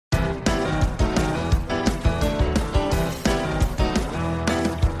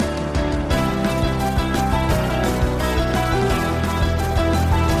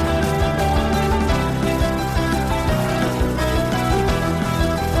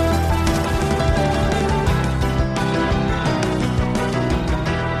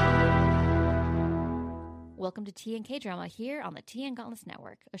to Tea and K-Drama here on the Tea and Gauntless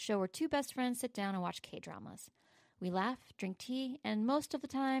Network, a show where two best friends sit down and watch K-dramas. We laugh, drink tea, and most of the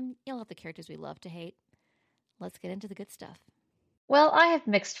time, you'll have the characters we love to hate. Let's get into the good stuff. Well, I have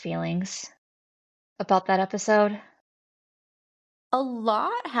mixed feelings about that episode. A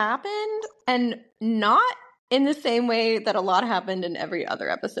lot happened, and not in the same way that a lot happened in every other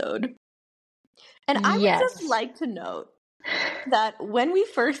episode. And I would just like to note that when we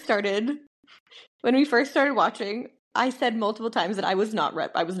first started watching, I said multiple times that I was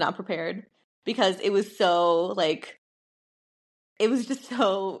not prepared, because it was so, it was just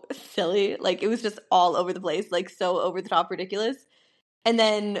so silly. It was just all over the place, so over the top ridiculous. And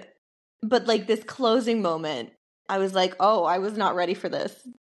then, but this closing moment, I was like, oh, I was not ready for this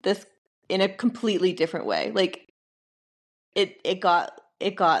in a completely different way. It got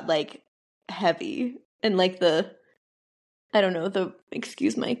heavy, and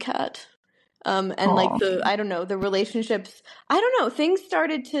excuse my cat. And Aww. The relationships,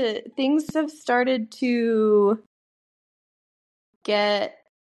 things have started to get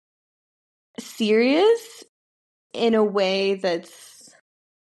serious in a way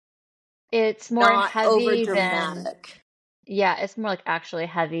it's more not heavy over dramatic. It's more actually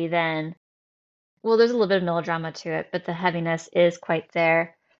heavy than, well, there's a little bit of melodrama to it, but the heaviness is quite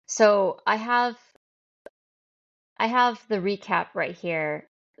there. So I have the recap right here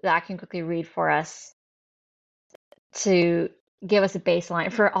that I can quickly read for us to give us a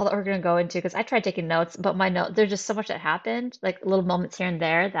baseline for all that we're going to go into, because I tried taking notes, but there's just so much that happened, little moments here and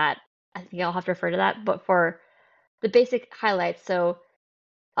there, that I think I'll have to refer to that. But for the basic highlights, so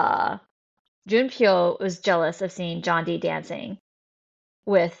Junpyo was jealous of seeing John D dancing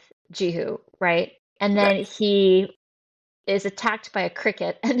with Jihu, right? And then he is attacked by a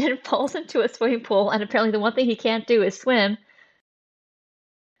cricket and then falls into a swimming pool, and apparently the one thing he can't do is swim.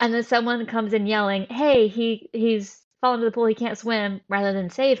 And then someone comes in yelling, hey, he's fallen into the pool, he can't swim, rather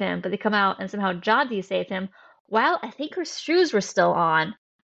than save him. But they come out and somehow Jodi saved him while I think her shoes were still on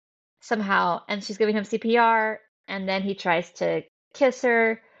somehow, and she's giving him CPR, and then he tries to kiss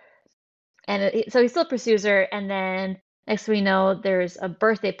her, and so he still pursues her, and then next we know there's a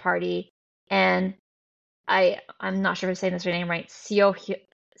birthday party, and I'm not sure if I'm saying this name right,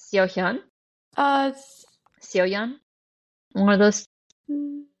 Seo-hyun? Seo-hyun? One of those.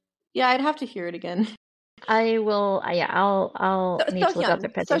 Yeah, I'd have to hear it again. I will. I'll need to look up their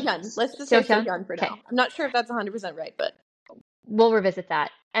picture. Sohyun. Let's just say Sohyun for now. I'm not sure if that's 100% right, but we'll revisit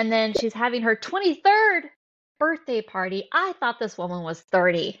that. And then she's having her 23rd birthday party. I thought this woman was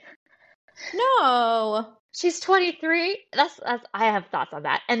 30. No, she's 23. That's I have thoughts on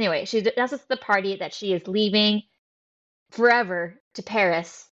that. Anyway, that's just the party that she is leaving forever to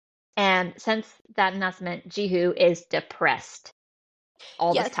Paris. And since that announcement, Jihu is depressed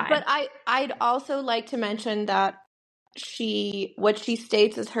all this time. But I'd also like to mention that what she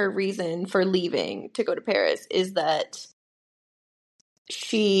states as her reason for leaving to go to Paris is that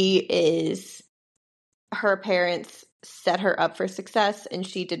her parents set her up for success, and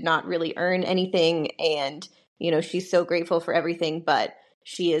she did not really earn anything, and she's so grateful for everything, but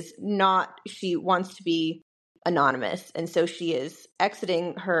she wants to be anonymous, and so she is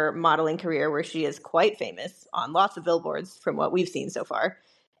exiting her modeling career, where she is quite famous on lots of billboards from what we've seen so far,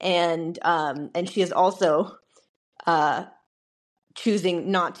 and she is also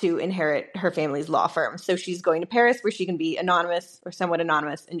choosing not to inherit her family's law firm. So she's going to Paris, where she can be anonymous or somewhat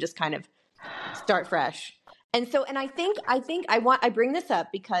anonymous and just kind of start fresh. And I bring this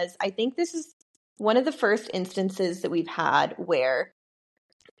up because I think this is one of the first instances that we've had where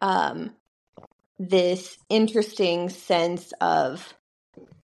this interesting sense of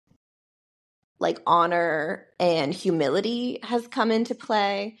honor and humility has come into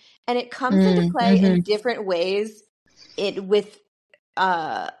play, and it comes into play in different ways in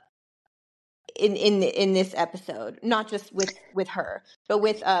this episode, not just with her, but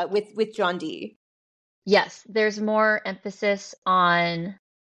with John D. Yes, there's more emphasis on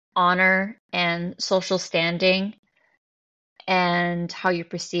honor and social standing and how you're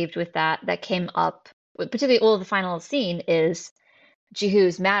perceived with that came up. Particularly, the final scene is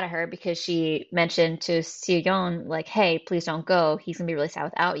Jihu's mad at her because she mentioned to Seo-yeon, hey, please don't go. He's going to be really sad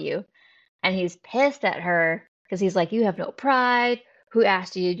without you. And he's pissed at her because he's like, you have no pride. Who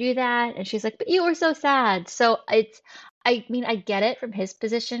asked you to do that? And she's like, but you were so sad. So I get it from his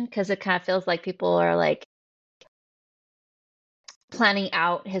position, because it kind of feels like people are planning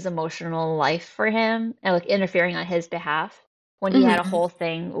out his emotional life for him and interfering on his behalf, when he had a whole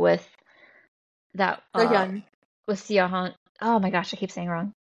thing with that with Seo-hyun. Oh my gosh, I keep saying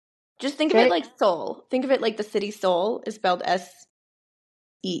wrong. Just think of it like Seoul. Think of it like the city Seoul is spelled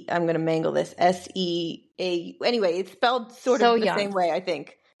I'm going to mangle this. S-E-A. Anyway, it's spelled sort So of the Young. same way, I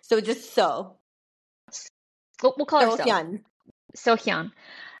think. So just So. We'll call her So. Hyun. So Hyun.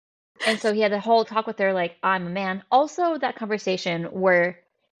 And so he had the whole talk with her like, I'm a man. Also, that conversation where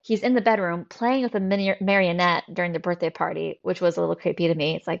he's in the bedroom playing with a marionette during the birthday party, which was a little creepy to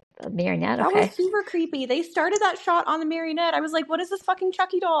me. It's like, a marionette? That Okay. was super creepy. They started that shot on the marionette. I was like, what is this fucking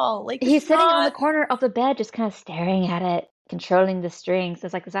Chucky doll? Like, He's sitting on the corner of the bed, just kind of staring at it, controlling the strings.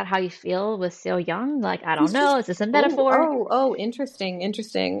 It's like, is that how you feel with So Young? Like, I don't know. Is this a metaphor? Oh, interesting.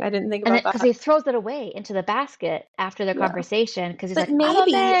 I didn't think And about that. because he throws it away into the basket after their conversation, because he's But like, I'm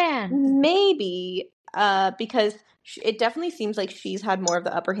a man. maybe, because it definitely seems like she's had more of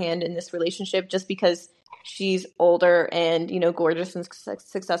the upper hand in this relationship just because she's older and, you know, gorgeous and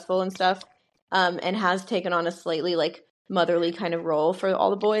successful and stuff, and has taken on a slightly, like, motherly kind of role for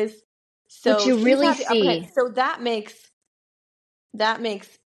all the boys. So Which you she's really had the upper hand. see. So that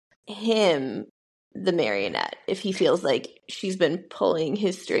makes him the marionette if he feels like she's been pulling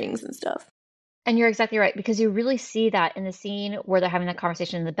his strings and stuff. And you're exactly right, because you really see that in the scene where they're having that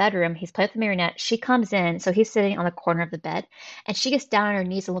conversation in the bedroom. He's playing with the marionette. She comes in, so he's sitting on the corner of the bed, and she gets down on her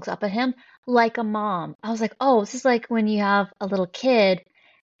knees and looks up at him like a mom. I was like, oh, this is like when you have a little kid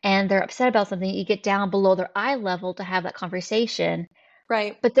and they're upset about something, you get down below their eye level to have that conversation.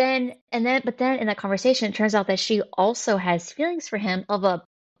 Right. But then in that conversation, it turns out that she also has feelings for him of a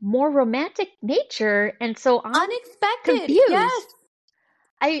more romantic nature, and so I'm unexpected. confused. Yes.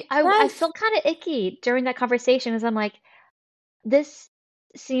 I felt kind of icky during that conversation as I'm like, this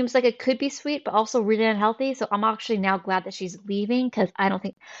seems like it could be sweet, but also really unhealthy. So I'm actually now glad that she's leaving because I don't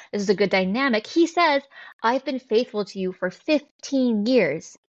think this is a good dynamic. He says, I've been faithful to you for 15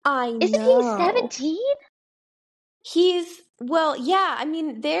 years. I know. Isn't he 17? Well, yeah, I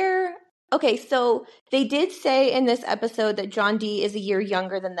mean, okay, so they did say in this episode that John D is a year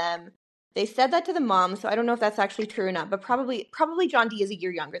younger than them. They said that to the mom, so I don't know if that's actually true or not, but probably John D is a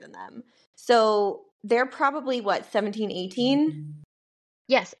year younger than them. So they're probably, what, 17, 18?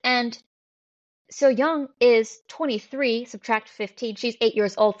 Yes, and So Young is 23, subtract 15. She's 8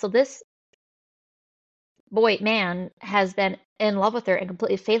 years old, so this man has been in love with her and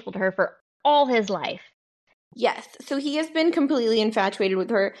completely faithful to her for all his life. Yes, so he has been completely infatuated with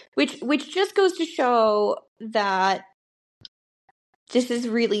her, which just goes to show that this is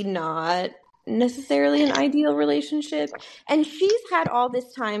really not necessarily an ideal relationship. And she's had all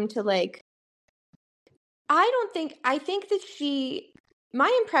this time to, like, I think that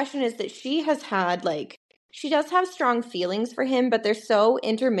my impression is that she has had, like, she does have strong feelings for him, but they're so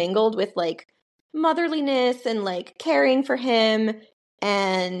intermingled with, like, motherliness and, like, caring for him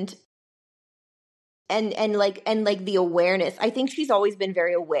and the awareness. I think she's always been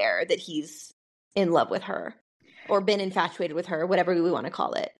very aware that he's in love with her or been infatuated with her, whatever we want to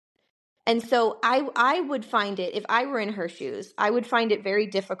call it. And so I would find it, if I were in her shoes, I would find it very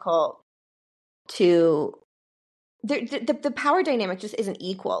difficult to the power dynamic just isn't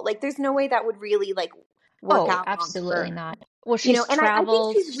equal. Like, there's no way that would really, like, work out. Absolutely not. Well, she's and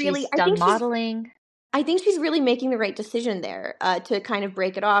traveled, I think she's done modeling. I think she's really making the right decision there to kind of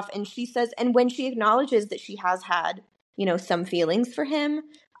break it off. And she says, and when she acknowledges that she has had, some feelings for him,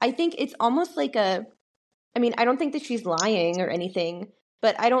 I think it's almost like I don't think that she's lying or anything,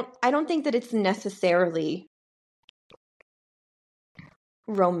 but I don't think that it's necessarily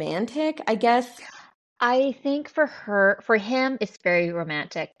romantic, I guess. I think for him, it's very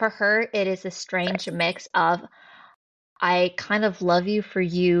romantic. For her, it is a strange mix of, I kind of love you for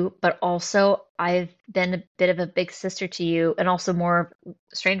you, but also I've been a bit of a big sister to you, and also more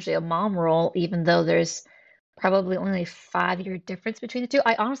strangely a mom role, even though there's probably only a 5-year difference between the two.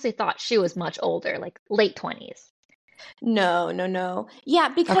 I honestly thought she was much older, like late 20s. No. Yeah,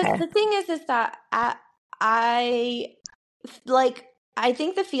 because the thing is that I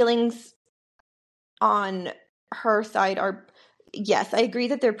think the feelings on her side are, yes, I agree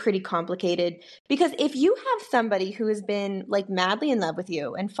that they're pretty complicated, because if you have somebody who has been, like, madly in love with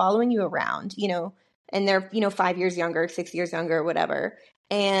you and following you around, and they're, 5 years younger, 6 years younger, whatever,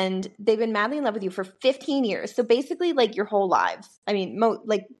 and they've been madly in love with you for 15 years. So basically, like, your whole lives. I mean,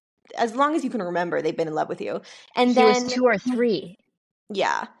 as long as you can remember, they've been in love with you. And then was 2 or 3.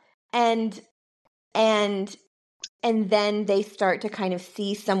 Yeah. And then they start to kind of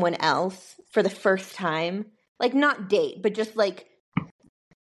see someone else for the first time, like, not date, but just, like,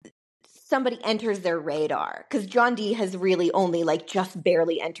 somebody enters their radar, because John D has really only, like, just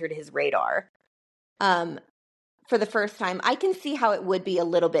barely entered his radar for the first time. I can see how it would be a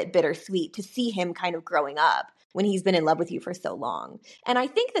little bit bittersweet to see him kind of growing up when he's been in love with you for so long. And I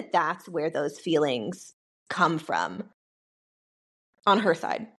think that that's where those feelings come from. on her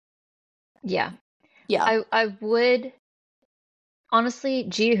side. Yeah. Yeah. I would honestly,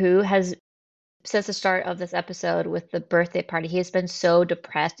 Ji-hoo has since the start of this episode with the birthday party, he has been so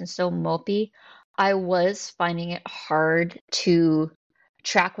depressed and so mopey. I was finding it hard to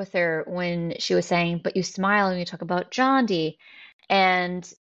track with her when she was saying, "But you smile when you talk about Jondi," and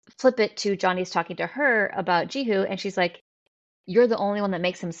flip it to Johnny's talking to her about Ji-hoo, and she's like, "You're the only one that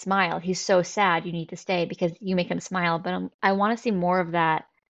makes him smile. He's so sad. You need to stay because you make him smile." But I want to see more of that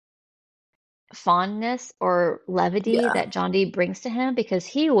fondness or levity Yeah. that Jondi brings to him because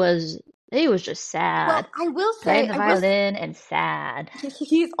he was just sad, Well, I will playing say, the violin and sad.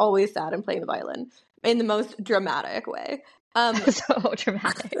 he's always sad and playing the violin in the most dramatic way. So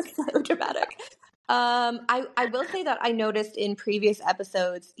dramatic. So dramatic. I will say that I noticed in previous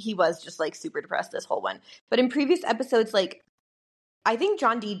episodes he was just like super depressed this whole one. But in previous episodes, like I think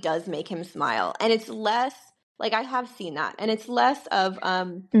John D does make him smile, and it's less like I have seen that, and it's less of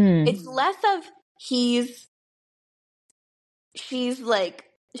it's less of she's like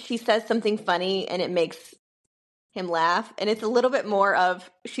she says something funny and it makes him laugh, and it's a little bit more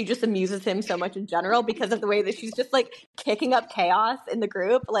of she just amuses him so much in general because of the way that she's just like kicking up chaos in the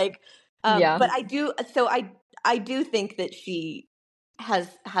group, like Yeah. but I do think that she has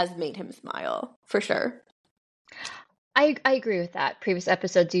made him smile for sure. I agree with that. Previous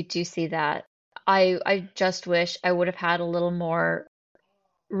episodes, you do see that. I just wish I would have had a little more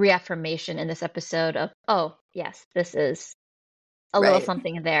reaffirmation in this episode of, oh, yes, this is a little Right.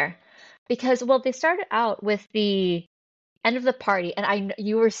 something in there. Because, well, they started out with the end of the party, and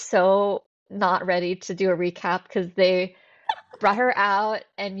you were so not ready to do a recap because they brought her out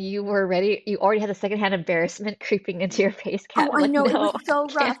and you were ready. You already had the secondhand embarrassment creeping into your face, Kat. Oh, I'm I like, know, it was no, so I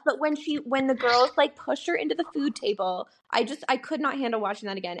can't. rough. But when the girls like pushed her into the food table, I could not handle watching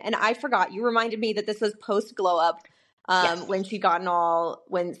that again. And I forgot. You reminded me that this was post glow up, Yes. when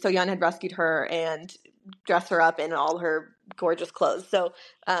when Soyeon had rescued her and dressed her up in all her gorgeous clothes. So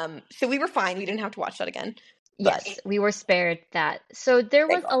so we were fine. We didn't have to watch that again. But Yes, we were spared that. So there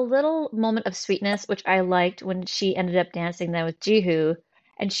thank was God. a little moment of sweetness, which I liked when she ended up dancing then with Jihu,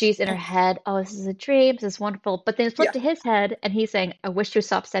 and she's in her head, oh, this is a dream, this is wonderful. But then it Yeah. flipped to his head, and he's saying, I wish you would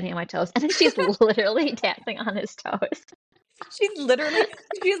stop standing on my toes. And then she's literally dancing on his toes. She's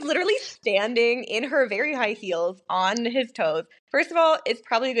literally standing in her very high heels on his toes. First of all, it's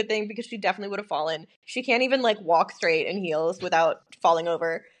probably a good thing because she definitely would have fallen. She can't even like walk straight in heels without falling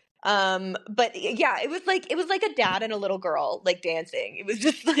over. But yeah, it was like a dad and a little girl like dancing. It was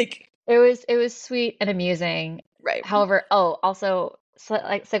just like It was sweet and amusing. right. However, also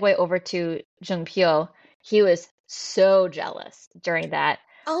like segue over to Jung Pyo, he was so jealous during that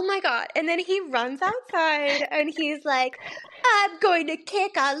Oh my God. And then he runs outside and he's like, I'm going to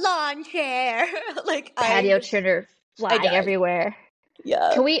kick a lawn chair. Like patio turner I flying died. everywhere.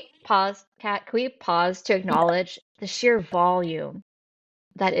 Yeah. Can we pause, Kat? Can we pause to acknowledge the sheer volume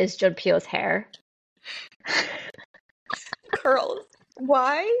that is Jun Pyo's hair? Curls.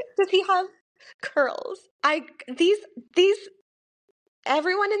 Why does he have curls? These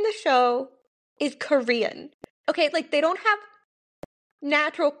everyone in the show is Korean. Okay, like they don't have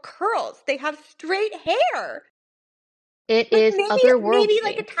natural curls. They have straight hair. It Like is maybe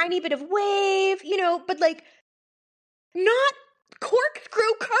like a otherworldly. tiny bit of wave, but like not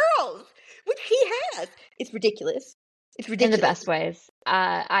corkscrew curls, which he has. It's ridiculous. It's In the ridiculous. best ways.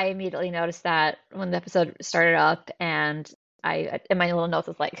 I immediately noticed that when the episode started up, and I in my little notes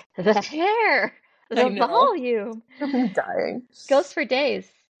was like, the hair, I the know. volume. I'm dying. Goes for days.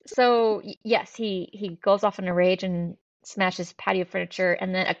 So yes, he goes off in a rage and smashes patio furniture,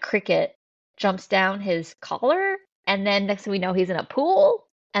 and then a cricket jumps down his collar, and then next thing we know, he's in a pool,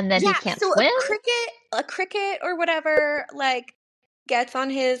 and then he Yeah, can't so swim. a cricket or whatever, like gets on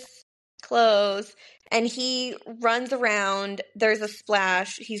his clothes and he runs around. There's a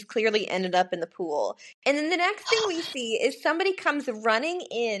splash. He's clearly ended up in the pool. And then the next thing we see is somebody comes running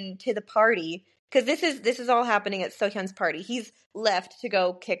in to the party because this is all happening at Sohyun's party. He's left to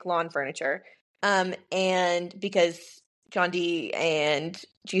go kick lawn furniture. And because John D and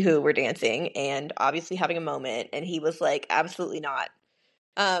Jihu were dancing and obviously having a moment, and he was like, absolutely not.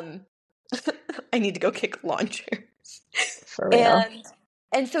 I need to go kick lawn chairs. For real.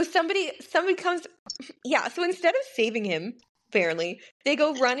 And so somebody comes, yeah, so instead of saving him, apparently, they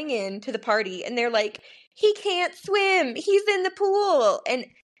go running in to the party and they're like, he can't swim, he's in the pool. And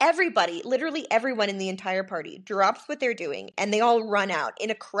everybody, literally everyone in the entire party drops what they're doing and they all run out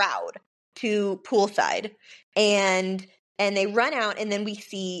in a crowd to poolside. And they run out, and then we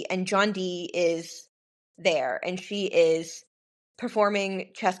see, and John D is there, and she is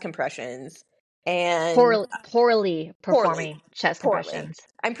performing chest compressions and poorly performing chest poorly. compressions.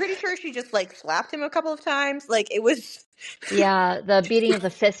 I'm pretty sure she just like slapped him a couple of times. Like it was. Yeah, the beating of the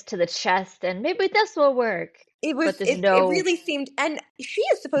fist to the chest, and maybe this will work. It But was. there's It no really seemed, and she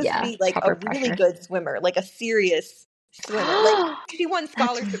is supposed to be like a proper really pressure. good swimmer, like a serious swimmer. Like she won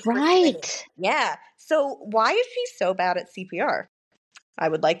scholarships That's for swimming. right. Yeah. So why is she so bad at CPR? I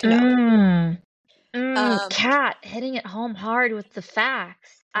would like to know. Kat hitting it home hard with the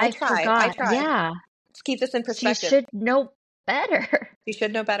facts. I I forgot. try. Yeah, Let's keep this in she perspective. should know better. She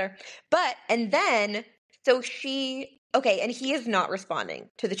should know better. But, and then, so she, okay, and he is not responding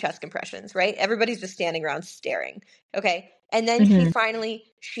to the chest compressions, right? Everybody's just standing around staring. Okay. And then she finally,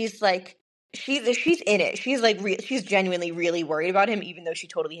 she's like, she's in it. She's like, she's genuinely really worried about him, even though she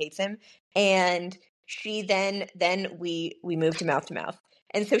totally hates him. And she then we move to mouth.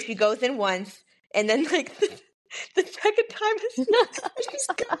 And so she goes in once, and then like the second time she's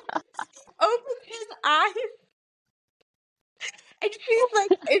open his eyes. And she's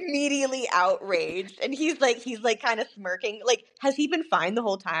like immediately outraged. And he's like kind of smirking. Like, has he been fine the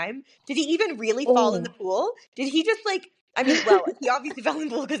whole time? Did he even really fall in the pool? Did he just like, I mean, well, he obviously fell in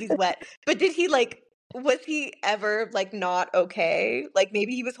the pool because he's wet. But did he like, was he ever like not okay? Like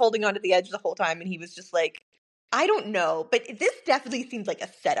maybe he was holding on to the edge the whole time and he was just like, I don't know. But this definitely seems like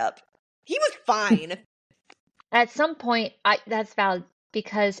a setup. He was fine. At some point, that's valid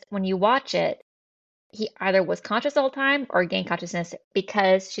because when you watch it, he either was conscious the whole time or gained consciousness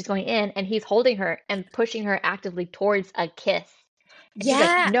because she's going in and he's holding her and pushing her actively towards a kiss. And she's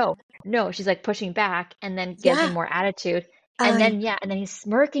like, no. She's like pushing back and then gives him more attitude. And then he's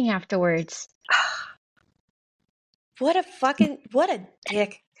smirking afterwards. What a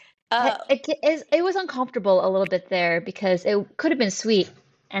dick. It was uncomfortable a little bit there because it could have been sweet.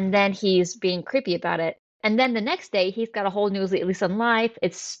 And then he's being creepy about it. And then the next day, he's got a whole new lease on life.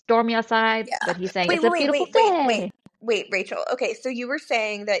 It's stormy outside, but he's saying it's a beautiful day. Wait, Rachel. Okay, so you were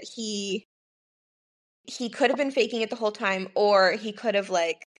saying that he could have been faking it the whole time, or he could have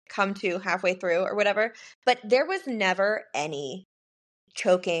like come to halfway through or whatever. But there was never any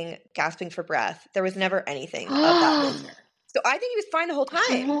choking, gasping for breath. There was never anything of that nature. So I think he was fine the whole time.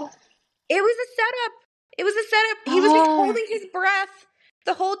 It was a setup. He was like holding his breath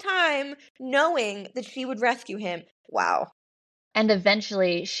the whole time, knowing that she would rescue him. Wow. And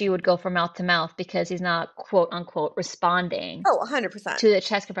eventually she would go from mouth to mouth because he's not, quote unquote, responding 100% to the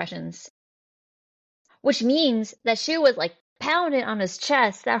chest compressions. Which means that she was like pounding on his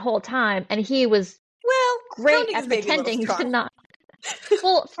chest that whole time, and he was great at pretending to not.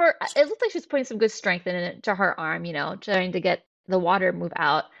 Well, it looked like she was putting some good strength in it to her arm, trying to get the water move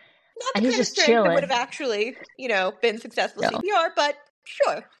out. Not and the he's kind just of strength chilling. that would have actually, been successful CPR, but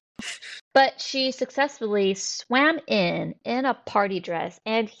sure. But she successfully swam in a party dress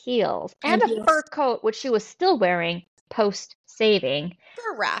and heels and a fur coat, which she was still wearing post-saving.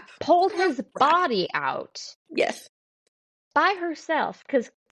 For a wrap. Pulled his body out. Yes. By herself, because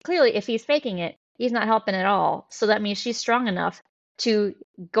clearly if he's faking it, he's not helping at all. So that means she's strong enough to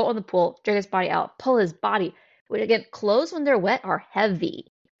go in the pool, drag his body out, pull his body. Which, again, clothes when they're wet are heavy.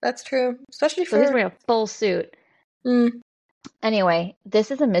 That's true. Especially so he's wearing a full suit. Anyway,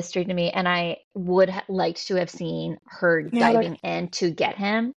 this is a mystery to me, and I would like to have seen her diving in to get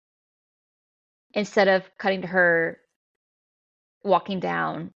him instead of cutting to her walking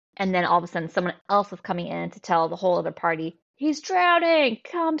down, and then all of a sudden someone else is coming in to tell the whole other party, he's drowning,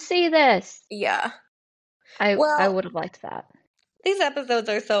 come see this. Yeah. I would have liked that. These episodes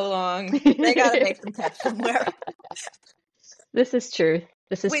are so long. They gotta make them catch somewhere. This is truth.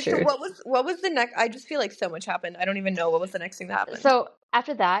 Wait, so what was the next? I just feel like so much happened. I don't even know what was the next thing that happened. So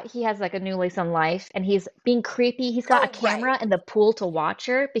after that, he has like a new lease on life, and he's being creepy. He's got a camera in the pool to watch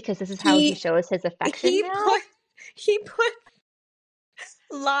her because this is how he shows his affection now. He put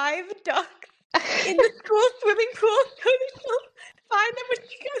live ducks in the school swimming pool so that she'll find them when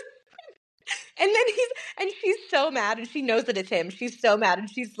she goes. And then she's so mad, and she knows that it's him. She's so mad, and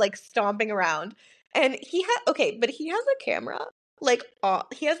she's like stomping around. And he has a camera. Like,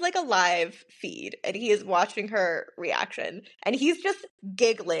 he has like a live feed, and he is watching her reaction, and he's just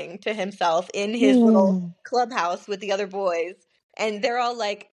giggling to himself in his little clubhouse with the other boys, and they're all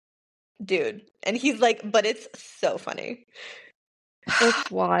like, dude. And he's like, but it's so funny. It's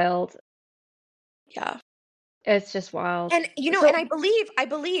wild. Yeah. It's just wild. And and I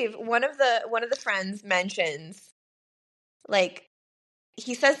believe one of the friends mentions, like,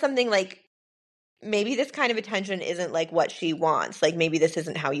 he says something like, maybe this kind of attention isn't like what she wants. Like, maybe this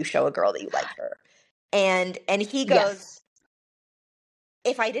isn't how you show a girl that you like her. And he goes,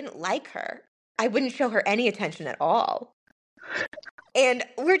 if I didn't like her, I wouldn't show her any attention at all. And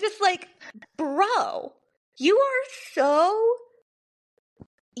we're just like, bro, you are so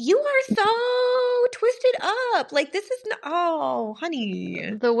twisted up. Like, this is not, oh,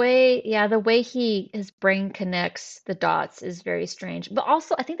 honey. The way his brain connects the dots is very strange. But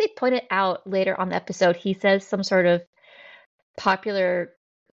also, I think they pointed out later on the episode, he says some sort of popular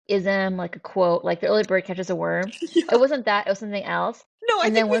ism, like a quote, like the early bird catches a worm. Yeah. It wasn't that, it was something else. No, I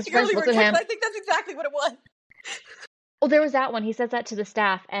And think then it when was his the friends early look bird at catcher. him, I think that's exactly what it was. oh, there was that one. He says that to the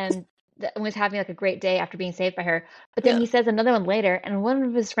staff and was having like a great day after being saved by her. But then Yeah. he says another one later, and one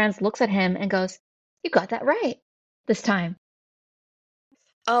of his friends looks at him and goes, "You got that right this time."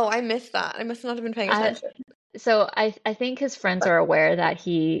 Oh, I missed that. I must not have been paying I, attention. so I think his friends are aware that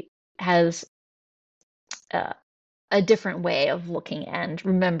he has a different way of looking and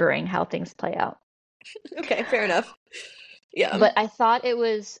remembering how things play out. Okay, fair enough. Yeah. But I thought it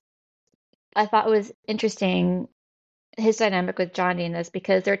was interesting his dynamic with Johnny in this,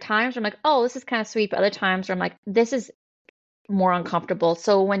 because there are times where I'm like, oh, this is kind of sweet, but other times where I'm like, this is more uncomfortable.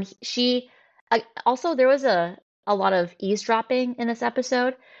 So when also there was a lot of eavesdropping in this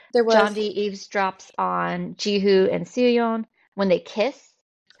episode. There was. John Dee eavesdrops on Ji-hoo and Soo-yeon when they kiss.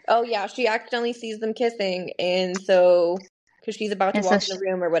 Oh, yeah, she accidentally sees them kissing, and so, because she's about to And so walk in the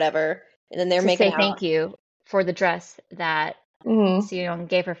room or whatever, and then they're to making say out. thank you for the dress that Soo-yeon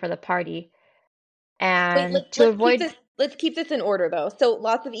gave her for the party. And Wait, to avoid let's keep this in order, though. So,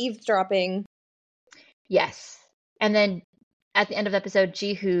 lots of eavesdropping. yes. And then at the end of the episode,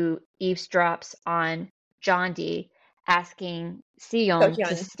 Ji-hoo eavesdrops on John Dee asking Soo-yeon to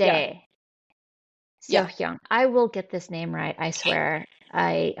So-hyun, stay. Yeah. So-hyun. I will get this name right, I swear.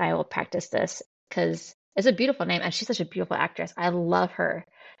 I will practice this because it's a beautiful name and she's such a beautiful actress. I love her.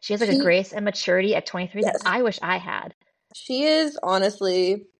 She has like a grace and maturity at 23 Yes. that I wish I had. She is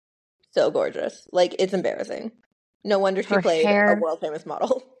honestly so gorgeous. Like, it's embarrassing. No wonder she Her played hair- a world-famous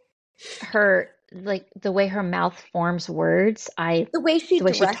model. Her, like, the way her mouth forms words, The way she the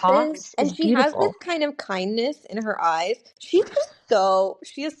way she dresses, talks and is she has beautiful. this kind of kindness in her eyes. She is so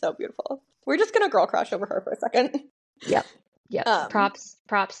beautiful. We're just gonna girl crush over her for a second. Yep.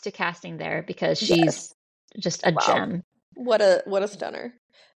 Props to casting there because she's just a gem. What a stunner.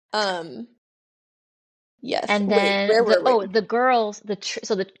 Yes. And then the girls,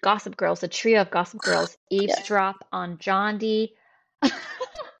 so the Gossip Girls, the trio of Gossip Girls eavesdrop on John Dee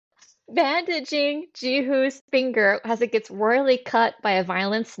bandaging Ji-hoo's finger as it gets royally cut by a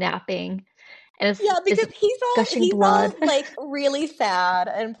violin snapping. And it's, because he's gushing blood. all like really sad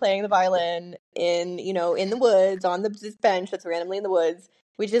and playing the violin in the woods on this bench that's randomly in the woods,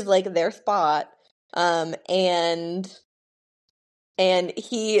 which is like their spot. And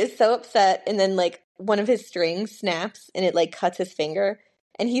he is so upset, and then like one of his strings snaps and it like cuts his finger,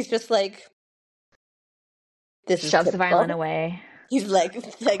 and he's just like, this shoves the violin away. He's like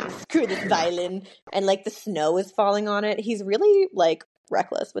screw this violin, and like the snow is falling on it. He's really like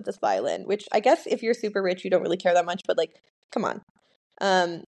reckless with this violin, which I guess if you're super rich you don't really care that much, but like, come on.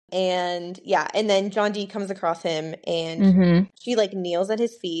 And then John Dee comes across him, and she like kneels at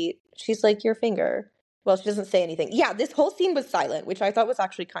his feet. She's like, your finger. Well, she doesn't say anything. Yeah, this whole scene was silent, which I thought was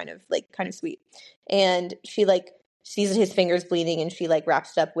actually kind of sweet. And she like sees his fingers bleeding, and she like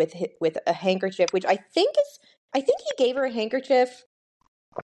wraps it up with a handkerchief, which I think he gave her a handkerchief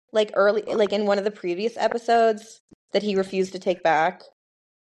like early, like in one of the previous episodes that he refused to take back.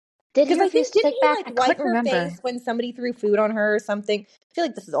 Did he refuse to take back? Like, wipe her face when somebody threw food on her or something? I feel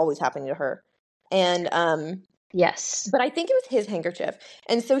like this is always happening to her. And yes, but I think it was his handkerchief.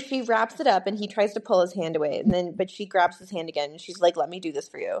 And so she wraps it up, and he tries to pull his hand away, but she grabs his hand again, and she's like, "Let me do this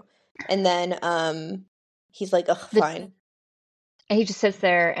for you." And then he's like, "Ugh, fine." And he just sits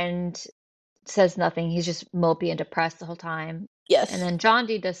there and says nothing. He's just mopey and depressed the whole time. Yes. And then John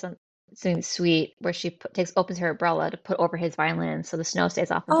Dee does something sweet where she opens her umbrella to put over his violin so the snow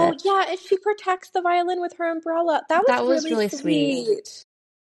stays off of it. Oh yeah, and she protects the violin with her umbrella. That was really sweet.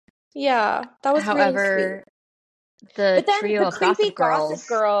 Yeah, that was really sweet. The trio of Gossip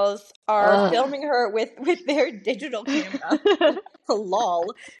Girls are filming her with their digital camera.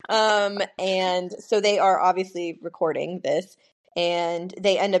 Lol. And so they are obviously recording this, and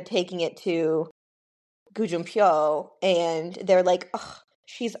they end up taking it to Gu Junpyo, and they're like, oh,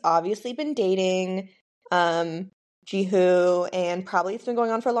 she's obviously been dating Ji-hoo, and probably it's been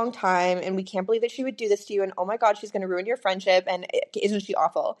going on for a long time, and we can't believe that she would do this to you, and oh my god, she's going to ruin your friendship, and isn't she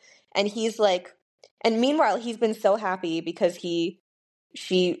awful? And he's like, and meanwhile, he's been so happy because she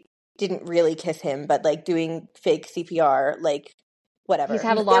didn't really kiss him, but like doing fake CPR, like whatever. He's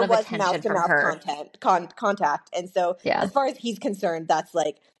had a lot There of was attention from mouth-to-mouth her. contact, and so Yeah. as far as he's concerned, that's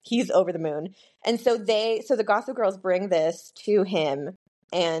like he's over the moon. And so the Gossip Girls bring this to him,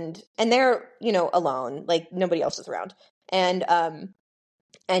 and they're, you know, alone, like nobody else is around, and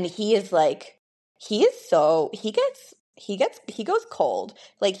he is like, he goes cold.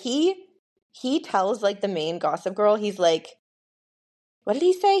 Like he tells like the main Gossip Girl, he's like, what did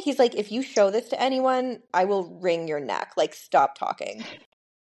he say? He's like, if you show this to anyone, I will wring your neck. Like, stop talking.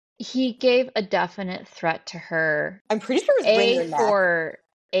 He gave a definite threat to her. I'm pretty sure it was wring your neck.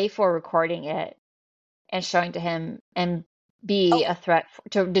 For recording it and showing to him, and B, a threat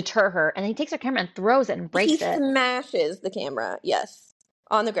to deter her. And he takes her camera and throws it and breaks it. He smashes the camera, yes,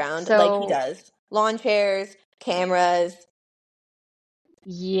 on the ground, So, like he does. Lawn chairs, cameras.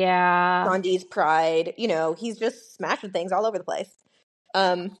 Yeah. Gandhi's pride. You know, he's just smashing things all over the place.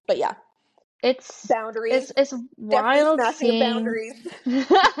 But yeah. It's boundaries. It's wild seeing boundaries.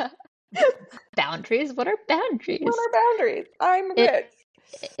 Boundaries? What are boundaries? What are boundaries? I'm rich.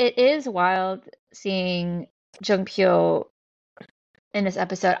 It is wild seeing Jung Pyo in this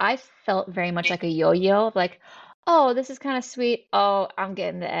episode. I felt very much like a yo-yo, like, oh, this is kind of sweet. Oh, I'm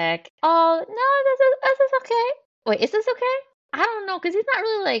getting the egg. Oh, no, this is okay. Wait, is this okay? I don't know, because he's not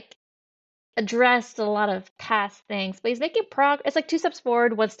really like addressed a lot of past things, but he's making progress. It's like 2 steps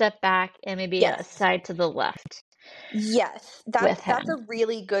forward, 1 step back, and maybe a side to the left. Yes, that's a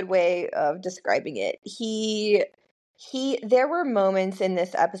really good way of describing it. There were moments in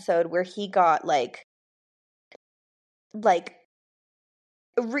this episode where he got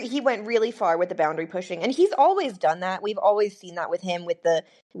he went really far with the boundary pushing, and he's always done that. We've always seen that with him, with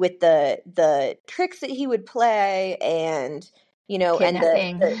the tricks that he would play, and you know,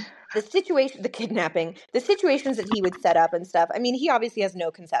 kidnapping. and the situation, the kidnapping, the situations that he would set up and stuff. I mean, he obviously has no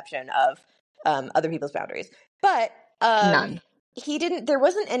conception of other people's boundaries, but none. He didn't. There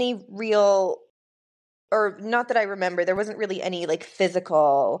wasn't any real, or not that I remember. There wasn't really any like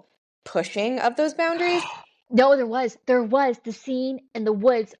physical pushing of those boundaries. No, there was. There was the scene in the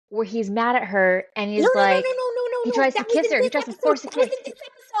woods where he's mad at her and he's No. He tries to kiss her. He tries to force a kiss. That was in this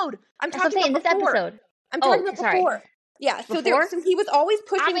episode. I'm That's talking about before. This episode. I'm talking about before. Yeah, so he was always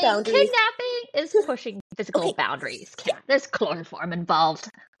pushing boundaries. Kidnapping is pushing physical boundaries. There's chloroform involved.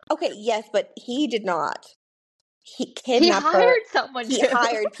 Okay, yes, but he did not. He hired someone. He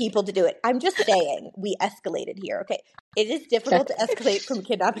hired people to do it. I'm just saying, we escalated here. Okay, it is difficult to escalate from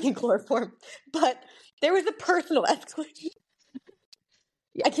kidnapping and chloroform, but there was a personal escalation.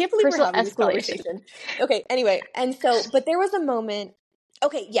 I can't believe we're having this conversation. Okay, anyway, and so, but there was a moment.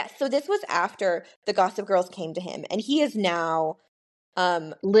 Okay, yes. So this was after the Gossip Girls came to him, and he is now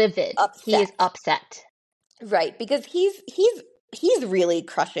livid. Upset. He is upset, right? Because he's really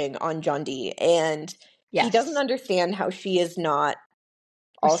crushing on John D, and he doesn't understand how she is not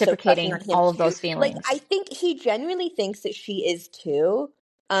reciprocating all of those feelings. Like, I think he genuinely thinks that she is too,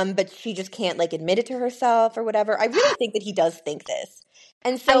 but she just can't like admit it to herself or whatever. I really think that he does think this,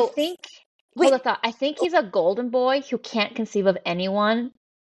 and so I think. Hold a thought. I think he's a golden boy who can't conceive of anyone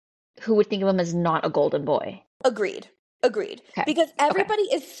who would think of him as not a golden boy. Agreed. Okay. Because everybody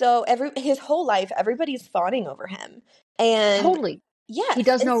is his whole life, everybody's fawning over him. And totally. Yes. He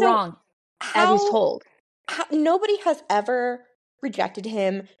does no wrong, as he's told. Nobody has ever rejected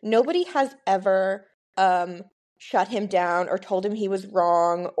him. Nobody has ever shut him down or told him he was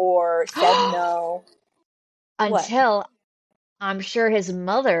wrong or said no. Until I'm sure his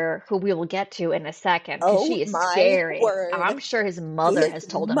mother, who we will get to in a second, because she is scary. Word. I'm sure his mother has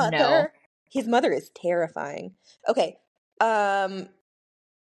told him no. His mother is terrifying. Okay.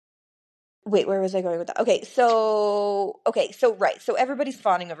 Wait, where was I going with that? Okay, so right. So everybody's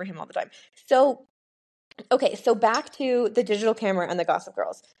fawning over him all the time. So back to the digital camera and the Gossip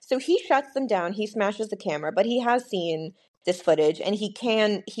Girls. So he shuts them down, he smashes the camera, but he has seen this footage, and he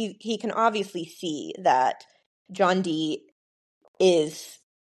can obviously see that John D is,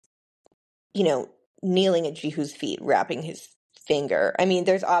 you know, kneeling at Jiho's feet, wrapping his finger. I mean,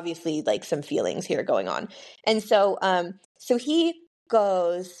 there's obviously like some feelings here going on. And so he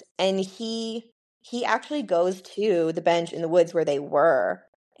goes and he actually goes to the bench in the woods where they were,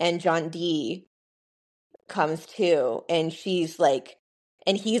 and John D comes too, and he's like,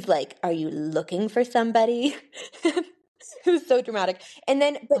 are you looking for somebody? It was so dramatic. And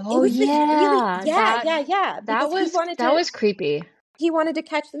then, but it was this really, that was creepy. He wanted to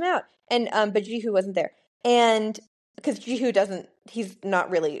catch them out, and but Jiho wasn't there, and because Jiho he's not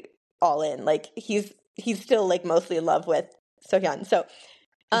really all in. Like he's still like mostly in love with Sohyun. So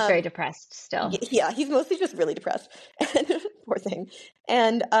he's very depressed still. Yeah, he's mostly just really depressed. Poor thing.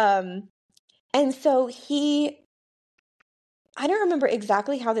 And so he I don't remember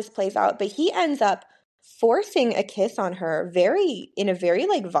exactly how this plays out, but he ends up forcing a kiss on her in a very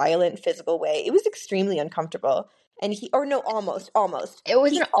like violent physical way. It was extremely uncomfortable. And almost. It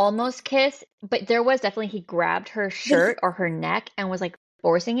was He an almost kiss, but there was definitely he grabbed her shirt or her neck and was like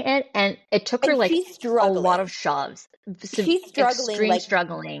forcing it, and it took her and like she's a lot struggling. of shoves, She's struggling extreme like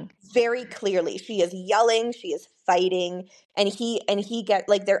struggling. very clearly. She is yelling, she is fighting, and he get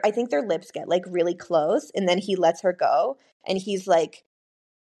like I think their lips get like really close, and then he lets her go, and he's like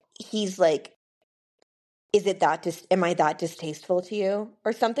is it that am I that distasteful to you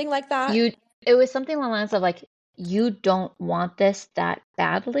or something like that? It was something along the lines of like, you don't want this that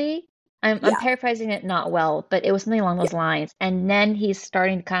badly. I'm Yeah. paraphrasing it not well, but it was something along those lines. And then he's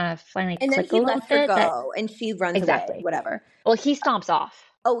starting to kind of finally And then click a he little lets her bit. go, and she runs Exactly. away, whatever. Well, he stomps off.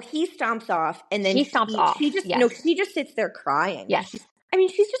 Oh, he stomps off, and then He stomps off. she just Yes. she just sits there crying. Yes.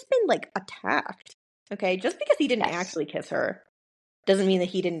 She's just been like attacked. Okay, just because he didn't actually kiss her doesn't mean that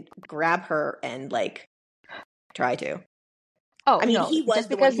he didn't grab her and like try to. Oh, I mean, no, he was just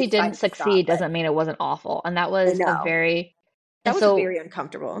the because one who he didn't decided to succeed stop, doesn't mean it wasn't awful. And that was know. very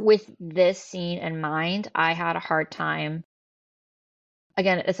uncomfortable. With this scene in mind, I had a hard time.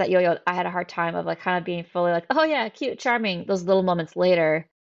 Again, it's that yo-yo. I had a hard time of like kind of being fully like, oh yeah, cute, charming, those little moments later,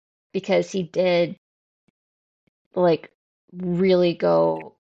 because he did like really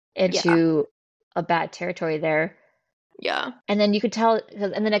go into a bad territory there. Yeah. And then you could tell,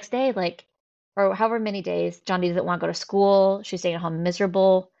 and the next day, like, or however many days, John Dee doesn't want to go to school. She's staying at home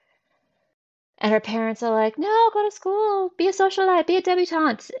miserable. And her parents are like, no, go to school, be a socialite, be a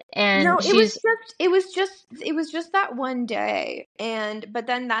debutante. And no, it was just that one day. But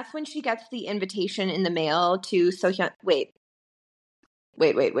then that's when she gets the invitation in the mail to Sohyun. Wait.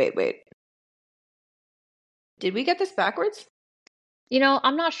 Did we get this backwards? You know,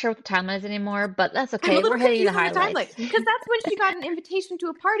 I'm not sure what the timeline is anymore, but that's okay. We're hitting the highlights. Because that's when she got an invitation to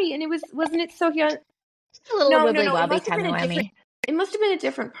a party, and wasn't it Sohyun? A little wibbly wobbly timey-wimey. It must have been a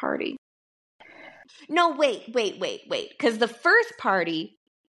different party. No, wait. Because the first party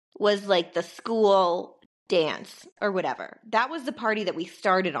was like the school dance or whatever. That was the party that we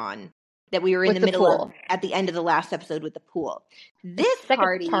started on, that we were in the middle of at the end of the last episode with the pool. This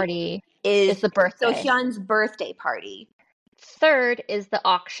party is the birthday. Sohyun's birthday party. Third is the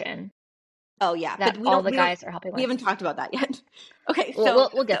auction. Oh yeah, that all the guys are helping with. We haven't talked about that yet. Okay, so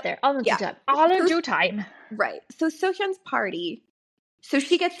we'll get there. All in due time. Right. So Sohyun's party. So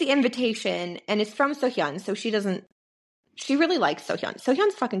she gets the invitation, and it's from Sohyun. So she really likes Sohyun.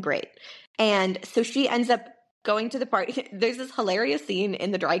 Sohyun's fucking great, and so she ends up going to the party. There's this hilarious scene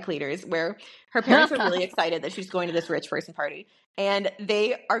in the dry cleaners where her parents are really excited that she's going to this rich person party, and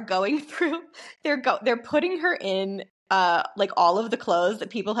they are going through. They're putting her in. Like all of the clothes that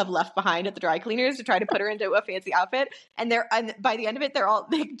people have left behind at the dry cleaners to try to put her into a fancy outfit. And by the end of it,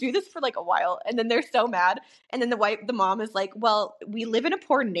 they do this for like a while, and then they're so mad. And then the mom is like, well, we live in a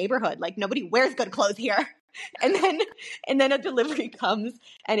poor neighborhood. Like nobody wears good clothes here. And then a delivery comes,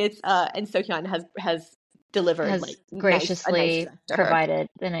 and it's, and Sohyun has delivered, has graciously provided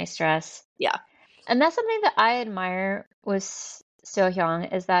the nice dress. Yeah. And that's something that I admire with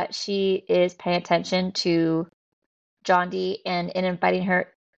Sohyun, is that she is paying attention to John Dee, and in inviting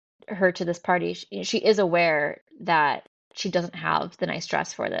her to this party, she is aware that she doesn't have the nice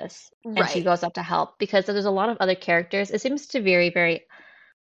dress for this, and she goes up to help, because there's a lot of other characters. It seems to very, very,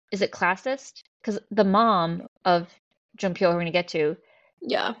 is it classist? Because the mom of Junpyo, we're going to get to,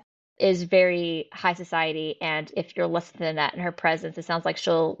 is very high society, and if you're less than that in her presence, it sounds like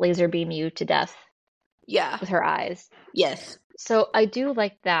she'll laser beam you to death. Yeah, with her eyes. Yes. So I do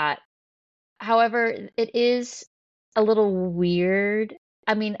like that. However, it is a little weird.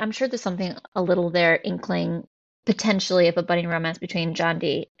 I mean, I'm sure there's something a little there, inkling potentially of a budding romance between John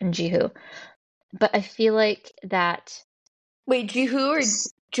Dee and Jihoo. But I feel like that. Wait, Jihoo or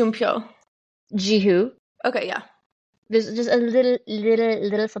Junpyo? Jihoo. Okay, yeah. There's just a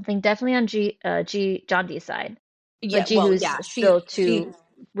little something definitely on John Dee's side. Yeah, but Jihoo's still too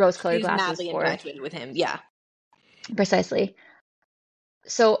rose-colored glasses madly infatuated with him. Yeah, precisely.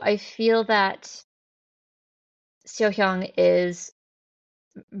 So I feel that Seo-hyung is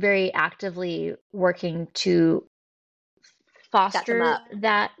very actively working to foster set them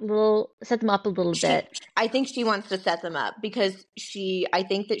up a little bit. I think she wants to set them up because I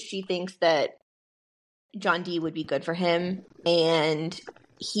think that she thinks that John Dee would be good for him, and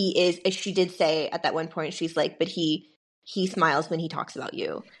he is, as she did say at that one point, she's like, but he smiles when he talks about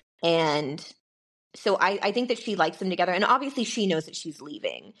you. And so I think that she likes them together, and obviously she knows that she's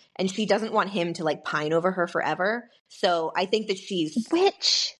leaving, and she doesn't want him to like pine over her forever. So I think that she's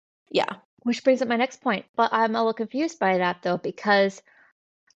which, yeah, Which brings up my next point. But I'm a little confused by that though, because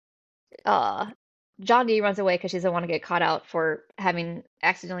uh John Dee runs away because she doesn't want to get caught out for having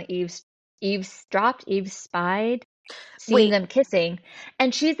accidentally eaves spied, seeing Wait, them kissing.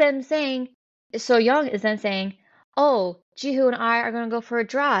 And she's then saying, So Young is then saying, Oh, Jihu and I are gonna go for a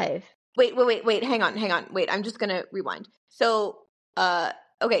drive. wait. Hang on. Wait, I'm just gonna rewind. So,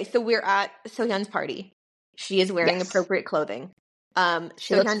 okay, so we're at Sohyun's party. She is wearing Yes. appropriate clothing.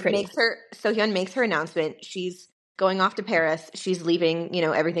 She looks pretty. Sohyun makes her announcement. She's going off to Paris. She's leaving,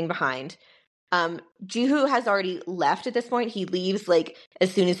 everything behind. Jihu has already left at this point. He leaves like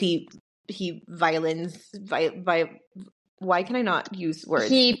as soon as he violins. Why can I not use words?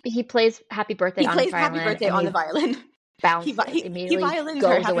 He plays Happy Birthday on the plays violin. Happy Birthday on the violin. Bounces, he immediately violins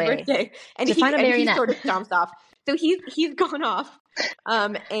goes her Happy away Birthday, and to find a he marionette. sort of stomps off. So he's gone off,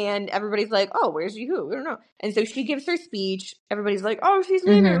 and everybody's like, "Oh, where's Jihu? We don't know." And so she gives her speech. Everybody's like, "Oh, she's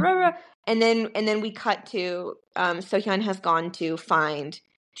leaving." Mhm. Rah, rah. And then we cut to Sohyun has gone to find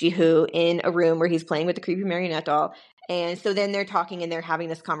Jihu in a room where he's playing with the creepy marionette doll. And so then they're talking and they're having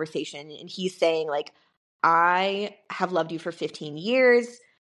this conversation, and he's saying like, "I have loved you for 15 years.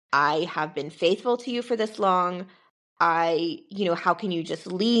 I have been faithful to you for this long. How can you just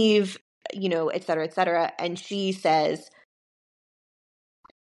leave, et cetera, et cetera." And she says,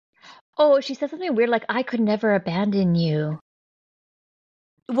 Oh, she said something weird like, I could never abandon you.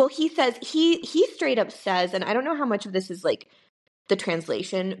 well, he says, he straight up says, and I don't know how much of this is like the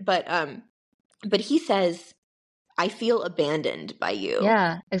translation, but he says, "I feel abandoned by you."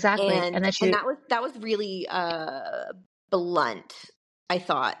 Yeah, exactly. And then that was really blunt, I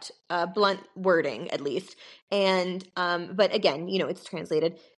thought, blunt wording at least. And but again, it's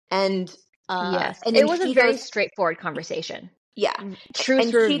translated. And yes, and it then was a she very goes, straightforward conversation. yeah. Truth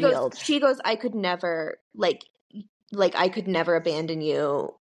And revealed. she goes, "I could never like I could never abandon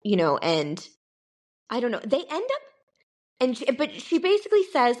you, and I don't know." They end up but she basically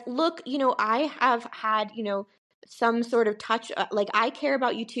says, "Look, I have had, some sort of touch, like I care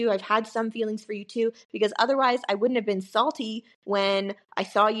about you too. I've had some feelings for you too, because otherwise I wouldn't have been salty when I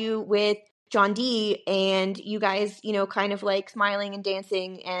saw you with John D and you guys, kind of like smiling and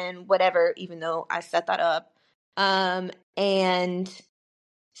dancing and whatever, even though I set that up." And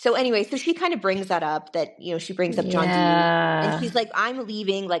so anyway, so she kind of brings that up, that, she brings up John D, and she's like, "I'm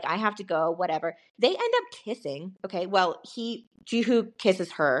leaving, like I have to go, whatever." They end up kissing. Okay. Well, Jihu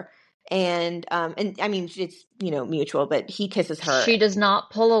kisses her, and I mean, it's, mutual, but he kisses her. She does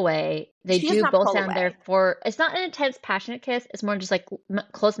not pull away. They She does do not both pull stand there away. for, it's not an intense, passionate kiss. It's more just like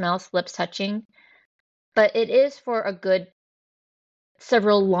close mouths, lips touching. But it is for a good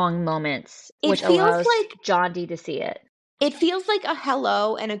several long moments, It which feels allows like John D to see it. It feels like a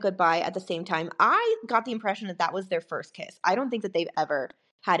hello and a goodbye at the same time. I got the impression that that was their first kiss. I don't think that they've ever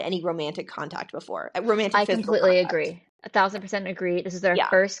had any romantic contact before. Romantic I physical completely contact. agree. 1,000% agree. This is their Yeah.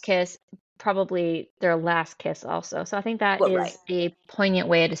 first kiss, probably their last kiss also. So I think that Well, is right. a poignant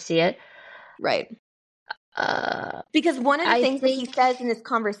way to see it. Right. Because one of the I things that he think, says in this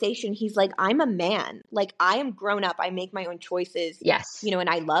conversation, he's like, "I'm a man. Like, I am grown up. I make my own choices. yes. And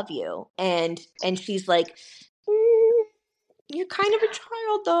I love you." And she's like, "You're kind of a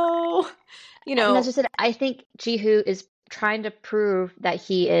child, though." And that's just it. I think Jihu is trying to prove that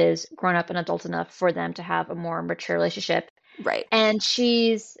he is grown up and adult enough for them to have a more mature relationship. Right. And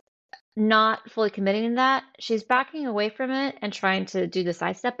she's not fully committing to that. She's backing away from it and trying to do the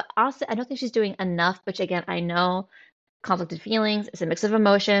side step. But honestly, I don't think she's doing enough, which again, I know conflicted feelings, it's a mix of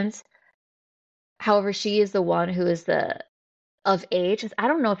emotions. However, she is the one who is of age. I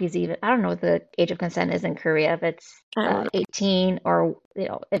don't know what the age of consent is in Korea, if it's 18 or,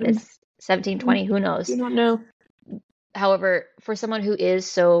 if it's 17, 20, who knows? You don't know. However, for someone who is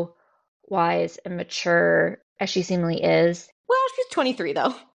so wise and mature as she seemingly is. Well, she's 23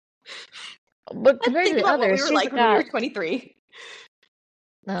 though. But compared to the others, we were like when we were 23.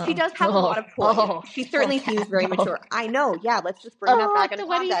 No. She does have a lot of poise. She certainly seems very mature. I know. Yeah, let's just bring that back into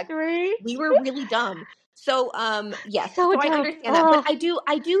context. We were really dumb. So, yes. So I understand that. But I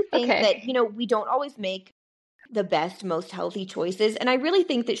do think that, we don't always make the best, most healthy choices. And I really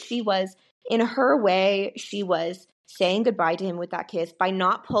think that she was, in her way, she was saying goodbye to him with that kiss by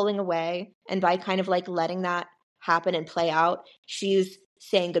not pulling away and by kind of like letting that happen and play out. She's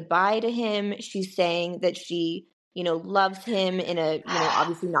saying goodbye to him. She's saying that she, loves him in a,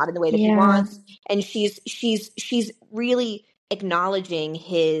 obviously not in the way that he wants. And she's really acknowledging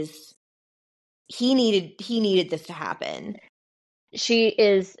he needed this to happen. She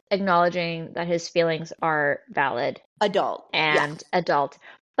is acknowledging that his feelings are valid, adult.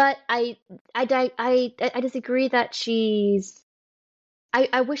 But I disagree that she's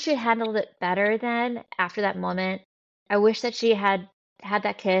I wish she had handled it better then after that moment. I wish that she had had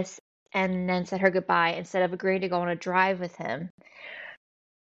that kiss and then said her goodbye instead of agreeing to go on a drive with him.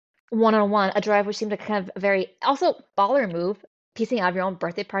 One on one, a drive which seemed like kind of a very also baller move, piecing out of your own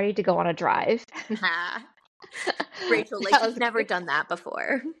birthday party to go on a drive. Rachel, like That you've was never great. done that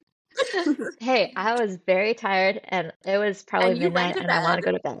before. Hey, I was very tired and it was probably And you went midnight to and I wanted to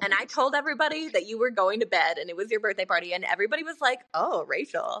bed, go to bed. and I told everybody that you were going to bed and it was your birthday party, and everybody was like, "Oh,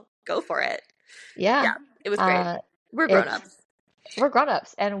 Rachel, go for it." Yeah. Yeah, it was great. We're It's grown-ups. we're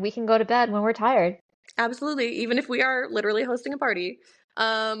grown-ups and we can go to bed when we're tired. Absolutely, even if we are literally hosting a party.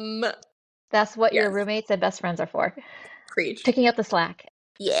 That's what your Yes, roommates and best friends are for. preach. Picking up the slack.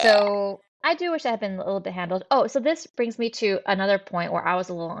 Yeah. So I do wish I had been a little bit handled. Oh, so this brings me to another point where I was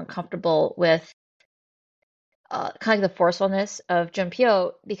a little uncomfortable with kind of the forcefulness of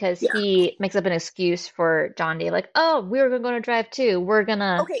Junpyo because Yeah. he makes up an excuse for Jondi, like, oh, we were gonna go on a drive too. We're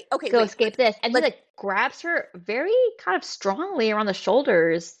gonna Okay, go wait. escape this. And he Let's like grabs her very kind of strongly around the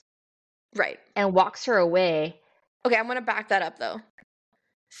shoulders right. and walks her away. Okay, I'm gonna back that up though.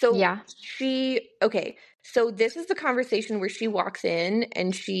 So Yeah. so this is the conversation where she walks in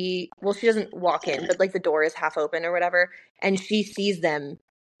and she doesn't walk in, but like the door is half open or whatever, and she sees them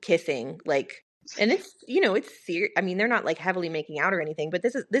kissing, like, and it's, it's serious. I mean, they're not like heavily making out or anything, but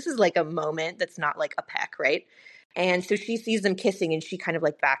this is like a moment that's not like a peck, right? And so she sees them kissing and she kind of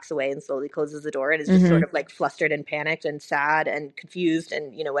like backs away and slowly closes the door and is just sort of like flustered and panicked and sad and confused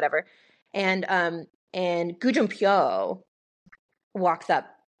and whatever. And Gu Junpyo walks up,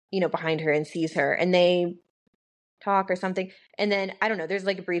 behind her and sees her, and they talk or something. And then I don't know, there's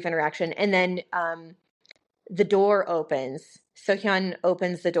like a brief interaction, and then the door opens. Sohyun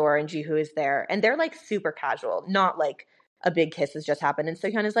opens the door and Jihu is there, and they're like super casual, not like a big kiss has just happened. And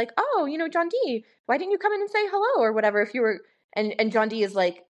Sohyun is like, "Oh, John-D, why didn't you come in and say hello or whatever if you were?" And John-D is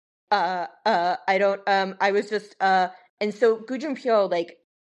like, I don't I was just and so Gu Junpyo, like,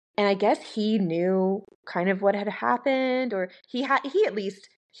 and I guess he knew kind of what had happened, or he at least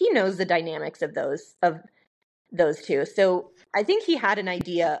he knows the dynamics of those two. So I think he had an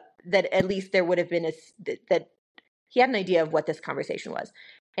idea that at least there would have been that he had an idea of what this conversation was,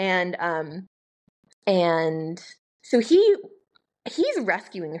 and so he's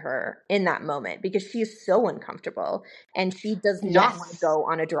rescuing her in that moment because she's so uncomfortable and she does not want to Yes. go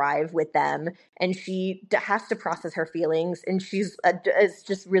on a drive with them, and she has to process her feelings, and she's is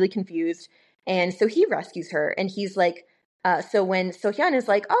just really confused. And so he rescues her, and he's like, so when Sohyun is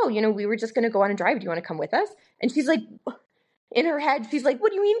like, oh, we were just going to go on a drive. Do you want to come with us? And she's like, in her head, she's like,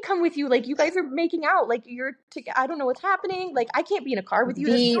 what do you mean come with you? Like, you guys are making out. Like, I don't know what's happening. Like, I can't be in a car with you.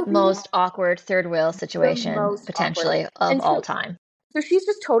 That's The so most awkward third wheel situation most potentially awkward. of And all time. so she's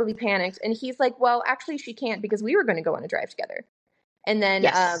just totally panicked, and he's like, well, actually she can't because we were going to go on a drive together. And then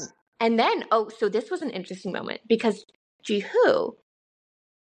Yes. so this was an interesting moment because Jihu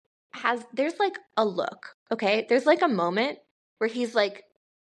there's like a look, okay? There's like a moment where he's like,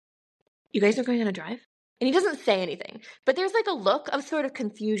 you guys are going on a drive? And he doesn't say anything, but there's like a look of sort of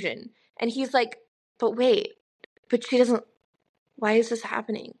confusion. And he's like, but wait, but she doesn't, why is this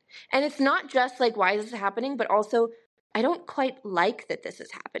happening? And it's not just like, why is this happening? But also, I don't quite like that this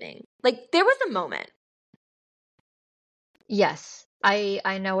is happening. Like, there was a moment. Yes.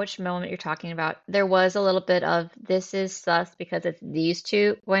 I know which moment you're talking about. There was a little bit of this is sus because it's these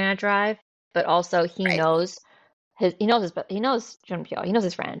two going on a drive, but also he Right. knows Junpyo, he knows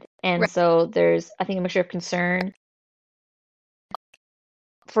his friend. And Right. so there's, I think, a mixture of concern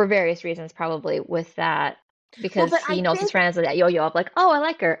for various reasons, probably with that, because but he knows his friends that yo-yo up like, oh, I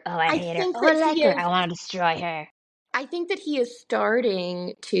like her. Oh, I hate her. think Oh, I that like he her. is- I want to destroy her. I think that he is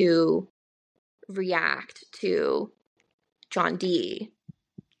starting to react to John-D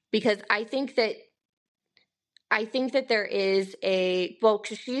because I think that there is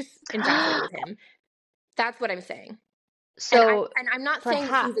because she's infatuated with him. That's what I'm saying. So and I'm not saying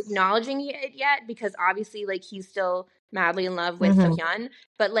that he's perhaps acknowledging it yet because obviously, like, he's still madly in love with Mhm. Sohyun,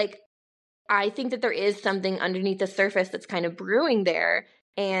 but like, I think that there is something underneath the surface that's kind of brewing there,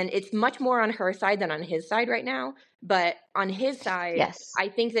 and it's much more on her side than on his side right now. But on his side, yes. I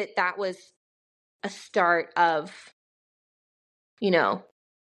think that was a start of,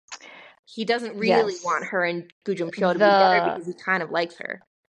 he doesn't really Yes. want her and Gu Junpyo to be together because he kind of likes her.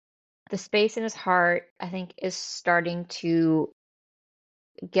 The space in his heart, I think, is starting to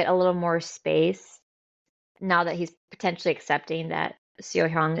get a little more space now that he's potentially accepting that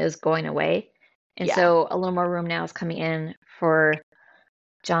Seo Hyung is going away. And Yeah. so a little more room now is coming in for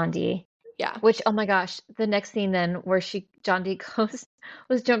John D. Yeah. Which, oh my gosh, the next scene then where John D goes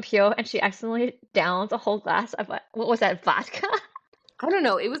with Junpyo and she accidentally downs a whole glass of, what was that, vodka? I don't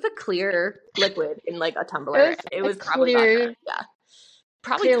know. It was a clear liquid in like a tumbler. It was It a was probably vodka. Yeah.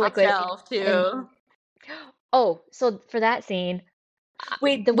 Probably clear liquid. cocktail too. Oh, so for that scene,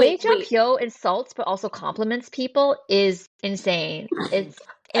 Wait, the way wait, Jung wait. Pyo insults but also compliments people is insane. It's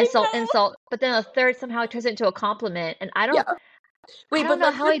I know. insult, but then a third somehow turns it into a compliment, and I Yeah. don't Wait, know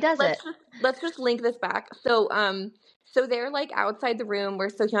but how he does it. let's just link this back. So so they're like outside the room where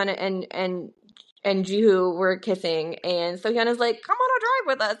Sohyun and Jihu were kissing, and Sohyun is like, "Come on a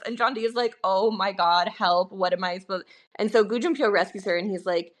drive with us," and John D is like, "Oh my god, help! What am I supposed?" And so Gu Junpyo rescues her, and he's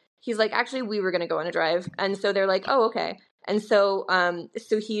like, "Actually, we were gonna go on a drive," and so they're like, "Oh, okay." And so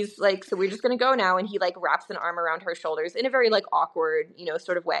so he's like, "So we're just gonna go now," and he like wraps an arm around her shoulders in a very like awkward,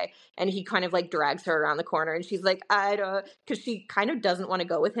 sort of way, and he kind of like drags her around the corner, and she's like, "I don't," because she kind of doesn't want to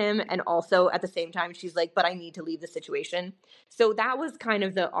go with him, and also at the same time she's like, "But I need to leave the situation." So that was kind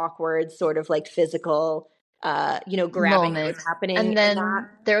of the awkward sort of like physical, grabbing that Moment. was happening. And then that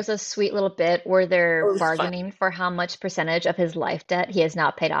there was a sweet little bit where they're was fun. bargaining for how much percentage of his life debt he has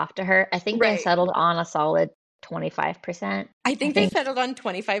now paid off to her. I think they Right. settled on a solid 25%. I think they settled on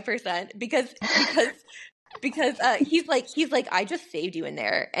 25% because he's like, "I just saved you in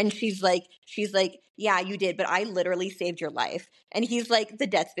there," and she's like, "Yeah, you did, but I literally saved your life." And he's like, "The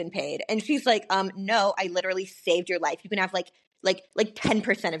debt's been paid," and she's like, "No, I literally saved your life. You can have like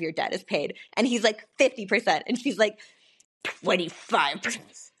 10% of your debt is paid," and he's like 50%, and she's like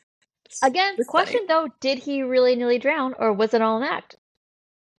 25%. Again, It's question though, did he really nearly drown, or was it all an act?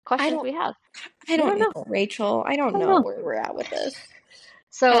 Questions we have. I don't know, Rachel. I don't know where we're at with this.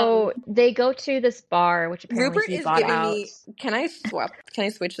 So they go to this bar, which apparently Rupert he is bought giving out. me. Can I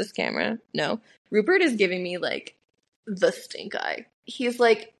switch this camera? No. Rupert is giving me like the stink eye. He's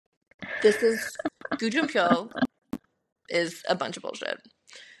like, "This is Gu Junpyo is a bunch of bullshit."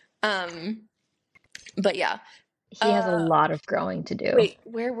 But yeah. He has a lot of growing to do. Wait,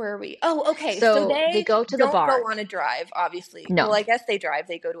 where were we? Oh, okay. So they go to the bar. Don't go on a drive, obviously. No. Well, I guess they drive.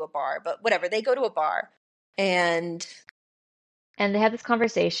 They go to a bar, but whatever. They go to a bar, and they have this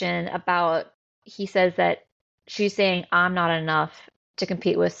conversation about. He says that she's saying, "I'm not enough to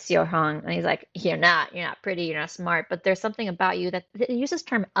compete with Seo Hong," and he's like, "You're not. You're not pretty. You're not smart. But there's something about you that he uses the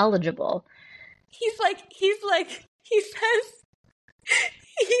term eligible." he says,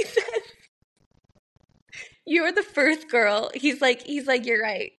 "You're the first girl." He's like, "You're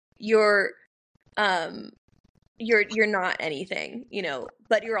right. You're not anything,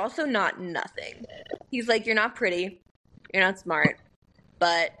 but you're also not nothing." He's like, "You're not pretty, you're not smart,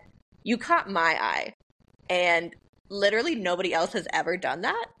 but you caught my eye, and literally nobody else has ever done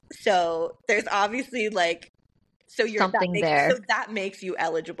that. So there's obviously like, so you're something there. So that makes you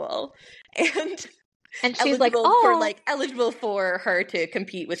eligible." And she's like, "Oh, eligible for her to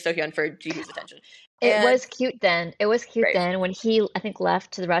compete with Sohyun for Jiho's attention." It was cute then. It was cute then when he, I think,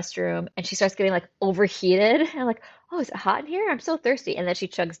 left to the restroom and she starts getting like overheated. And I'm like, "Oh, is it hot in here? I'm so thirsty." And then she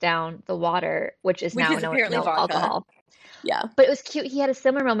chugs down the water, which is now apparently no vodka. alcohol. Yeah. But it was cute. He had a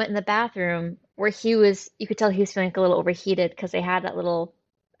similar moment in the bathroom where you could tell he was feeling like a little overheated because they had that little,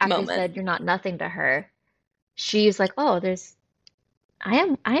 after he said, "You're not nothing" to her. She's like, "Oh,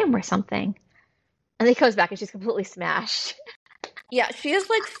 I am worth something." And then he comes back and she's completely smashed. Yeah, she is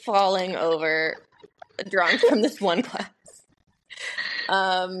like falling over drunk from this one class.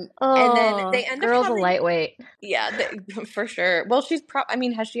 And then they end girl's up having, a lightweight. Yeah, for sure. Well, she's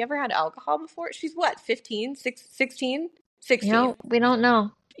has she ever had alcohol before? She's what, 15? 16? 16. We don't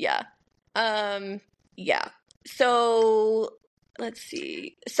know. Yeah. Yeah. So let's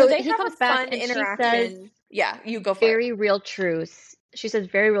see. So they have a fun interaction. Yeah, you go for it. Very real truths. She says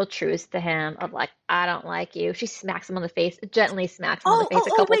very real truths to him of like, "I don't like you." She smacks him on the face, gently smacks him on the face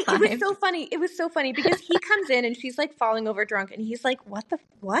a couple times. It was so funny because he comes in and she's like falling over drunk and he's like, "What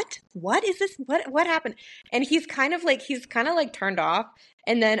is this? What happened?" And he's kind of like turned off.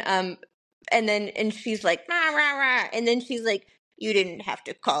 And then and she's like, "Rah, rah, rah." And then she's like, "You didn't have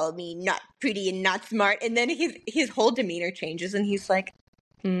to call me not pretty and not smart." And then his whole demeanor changes and he's like,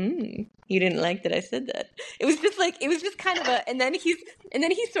 "You didn't like that I said that." It was just kind of a, and then he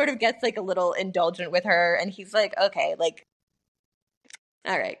sort of gets like a little indulgent with her and he's like, "Okay, like,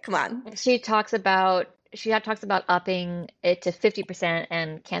 all right, come on." She talks about upping it to 50%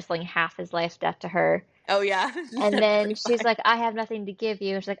 and canceling half his life's debt to her. Oh yeah. And then she's like, "I have nothing to give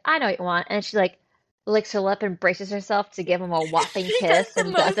you." And she's like, "I know what you want." And she like licks her lip and braces herself to give him a whopping kiss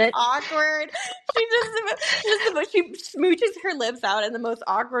and does it. Awkward. She smooches her lips out in the most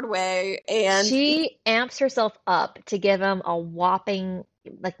awkward way, and she amps herself up to give him a whopping,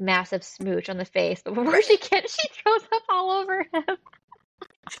 like, massive smooch on the face. But before she can, she throws up all over him.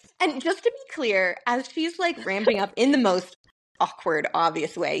 And just to be clear, as she's like ramping up in the most awkward,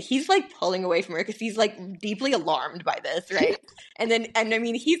 obvious way. He's like pulling away from her because he's like deeply alarmed by this, right? And I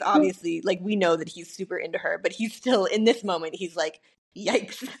mean, he's obviously like, we know that he's super into her, but he's still in this moment. He's like,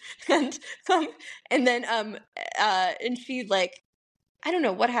 yikes, and then and she's like, I don't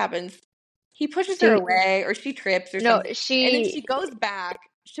know what happens. He pushes her away, or she trips, or something, and then she goes back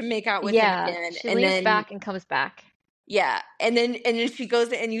to make out with him again. She and leaves then back and comes back. Yeah, and then she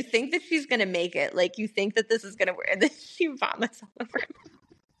goes, and you think that she's gonna make it, like you think that this is gonna work, and then she vomits all over him.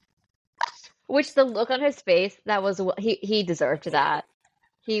 Which the look on his face, that was he deserved that.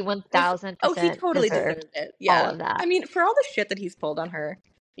 He 1000%. Oh, he totally deserved it. Yeah, all of that. I mean, for all the shit that he's pulled on her,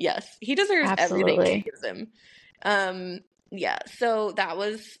 yes, he deserves everything she gives him. Yeah, so that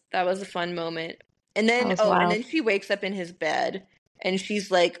was a fun moment, and then and then she wakes up in his bed, and she's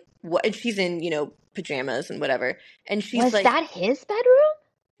like, what? And she's in pajamas and whatever, and she's was like, that his bedroom?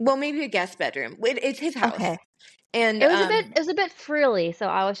 Well, maybe a guest bedroom. It's his house. Okay. And it was a bit frilly, so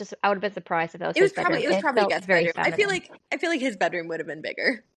I would have been surprised if that was his bedroom. It was probably a guest bedroom. Feminine. I feel like his bedroom would have been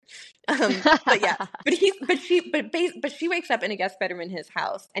bigger. But yeah, but she wakes up in a guest bedroom in his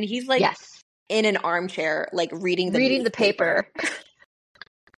house, and he's like in an armchair, like reading the paper.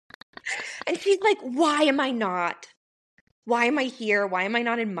 And she's like, why am I here? Why am I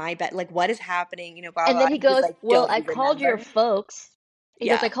not in my bed? Like, what is happening? Blah, and blah. then he goes, like, well, I called your folks. He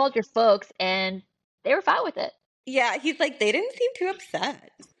goes, I called your folks, and they were fine with it. Yeah, he's like, they didn't seem too upset.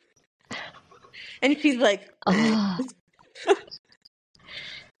 And she's like, oh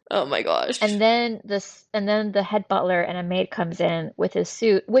my gosh. And then the head butler and a maid comes in with his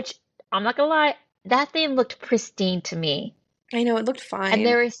suit, which I'm not gonna lie, that thing looked pristine to me. I know, it looked fine. And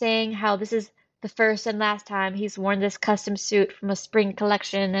they were saying how this is the first and last time he's worn this custom suit from a spring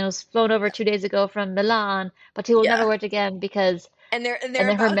collection, and it was flown over 2 days ago from Milan, but he will never wear it again because. And they're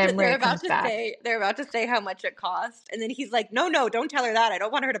about to say how much it cost, and then he's like, no, don't tell her that. I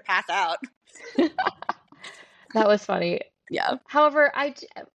don't want her to pass out. That was funny. Yeah. However, I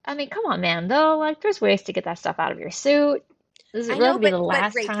mean, come on, man. Though, like, there's ways to get that stuff out of your suit. This is really be the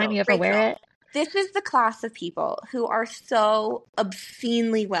last time you ever wear it. This is the class of people who are so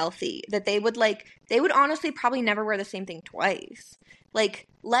obscenely wealthy that they would honestly probably never wear the same thing twice. Like,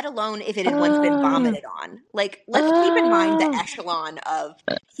 let alone if it had once been vomited on. Like, let's keep in mind the echelon of,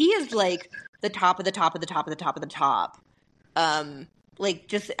 he is like the top of the top of the top of the top of the top. Like,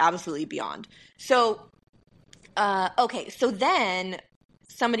 just absolutely beyond. So, okay, so then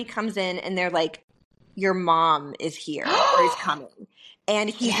somebody comes in and they're like, your mom is here or is coming. And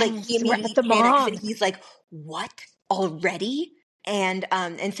he's like, he immediately panics, and he's like, what? Already? And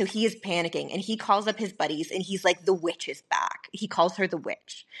so he is panicking, and he calls up his buddies, and he's like, the witch is back. He calls her the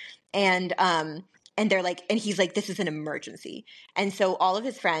witch. And they're like, and he's like, this is an emergency. And so all of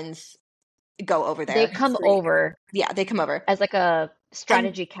his friends go over there. They come over. Yeah, they come over. As like a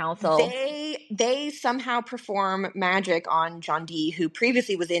strategy council. They somehow perform magic on John Dee, who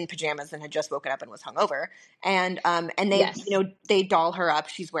previously was in pajamas and had just woken up and was hungover. And they, they doll her up.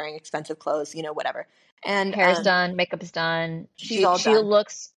 She's wearing expensive clothes, whatever. And hair's done, makeup is done. She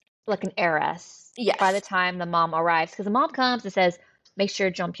looks like an heiress. Yes. By the time the mom arrives, because the mom comes and says, make sure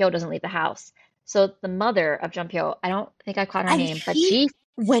Jeonpyo doesn't leave the house. So the mother of Jeonpyo, I don't think I caught her name, but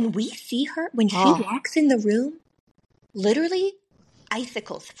when we see her, when she walks in the room, literally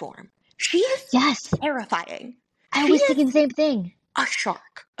icicles form. She is terrifying. I was thinking the same thing. A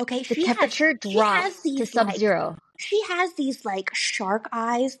shark. Okay, the temperature drops to sub-zero. She has these like shark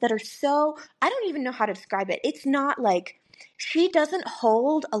eyes that are so, I don't even know how to describe it. It's not like, she doesn't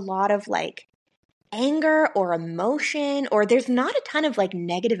hold a lot of like anger or emotion, or there's not a ton of like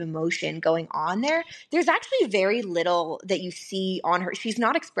negative emotion going on there. There's actually very little that you see on her. She's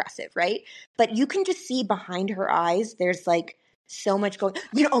not expressive, right? But you can just see behind her eyes, there's like so much going,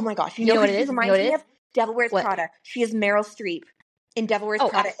 oh my gosh. You know what it is? Reminds me of Devil Wears Prada. She is Meryl Streep in Devil Wears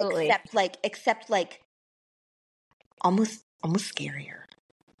Prada, absolutely. except almost scarier.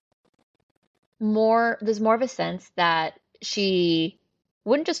 There's more of a sense that she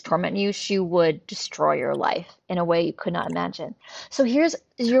wouldn't just torment you, she would destroy your life in a way you could not imagine. So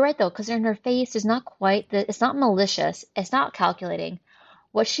you're right though, because in her face is not it's not malicious, it's not calculating.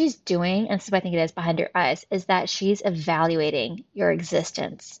 What she's doing, and this is what I think it is behind her eyes, is that she's evaluating your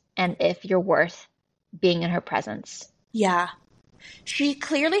existence and if you're worth being in her presence. Yeah. She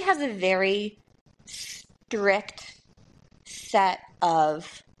clearly has a very strict set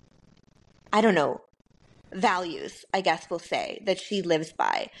of, I don't know, values, I guess we'll say, that she lives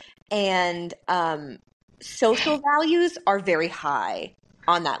by. And social values are very high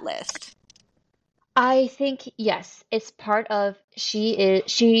on that list. I think, yes, it's part of,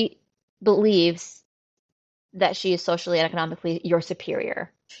 she believes that she is socially and economically your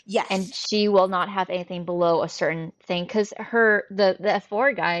superior. Yes. And she will not have anything below a certain thing because the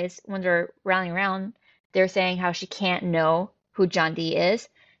F4 guys, when they're rallying around, they're saying how she can't know who John D is.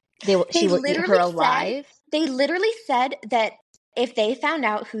 She will eat her alive. They literally said that if they found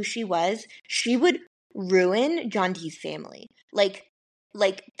out who she was, she would ruin John D's family. Like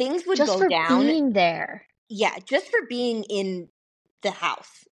things would just go for down. Being there. Yeah, just for being in the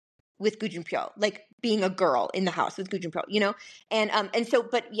house with Gu Junpyo, like being a girl in the house with Gu Junpyo, you know? And so,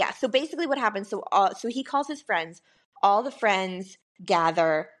 but yeah, so basically what happens, so he calls his friends, all the friends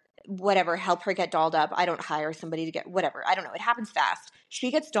gather, whatever, help her get dolled up. I don't hire somebody to get, whatever, I don't know. It happens fast.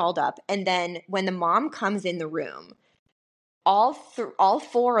 She gets dolled up, and then when the mom comes in the room, all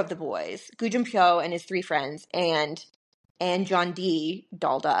four of the boys, Gu Junpyo and his three friends, and John D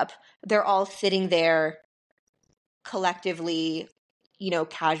dolled up, they're all sitting there collectively, you know,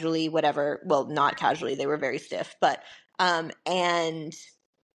 casually, whatever. Well, not casually, they were very stiff, but and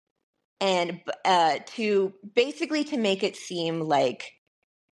to basically to make it seem like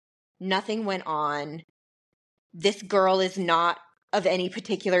nothing went on. This girl is not of any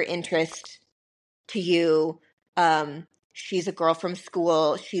particular interest to you. She's a girl from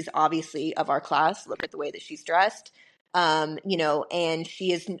school. She's obviously of our class. Look at the way that she's dressed. You know, and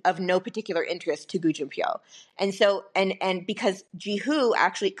she is of no particular interest to Gu Junpyo. And so, and because Jihu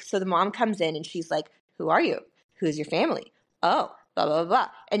actually, so the mom comes in and she's like, "Who are you? Who's your family?" "Oh, blah, blah, blah."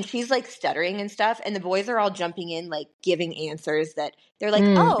 And she's like stuttering and stuff. And the boys are all jumping in, like giving answers that they're like,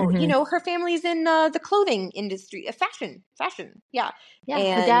 "Oh, you know, her family's in the clothing industry, fashion. Yeah. Yeah,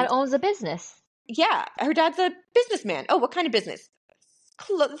 And her dad owns a business. yeah, her dad's a businessman. Oh, what kind of business?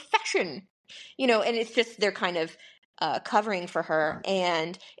 Fashion. You know, and it's just they're kind of covering for her.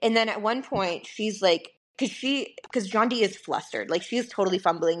 And then at one point she's like, because John D is flustered, like she is totally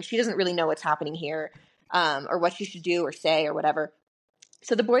fumbling. She doesn't really know what's happening here, or what she should do or say or whatever.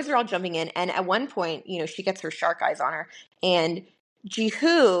 So the boys are all jumping in, and at one point, you know, she gets her shark eyes on her, and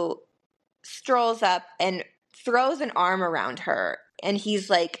Jihu strolls up and throws an arm around her, and he's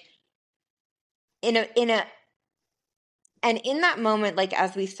like, and in that moment, like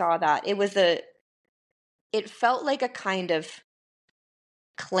as we saw that, it felt like a kind of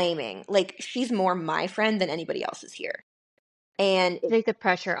claiming, like she's more my friend than anybody else's here, and To take the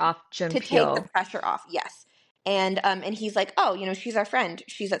pressure off to take the Junpyo. pressure off. Yes. And he's like, "Oh, you know, she's our friend.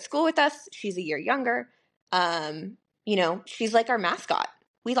 She's at school with us. She's a year younger. You know, she's like our mascot.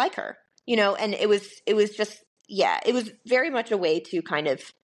 We like her." You know, and it was just, yeah, it was very much a way to kind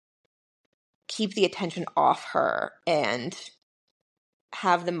of keep the attention off her and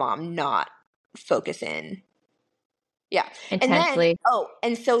have the mom not focus in. Yeah. Intensely.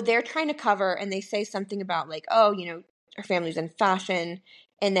 And so they're trying to cover, and they say something about like, "Oh, you know, her family's in fashion."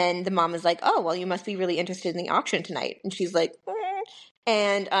 And then the mom is like, "Oh, well, you must be really interested in the auction tonight." And she's like, "Eh."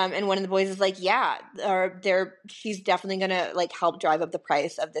 And one of the boys is like, "Yeah, she's definitely gonna like help drive up the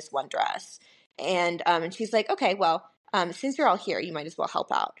price of this one dress." And she's like, "Okay, well, since you're all here, you might as well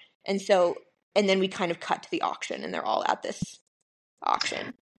help out." And so, and then we kind of cut to the auction, and they're all at this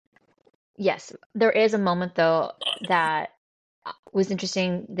auction. Yes, there is a moment though that was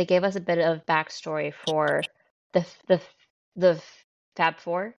interesting. They gave us a bit of backstory for the Fab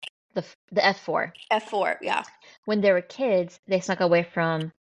Four, the F4. F4, yeah. When they were kids, they snuck away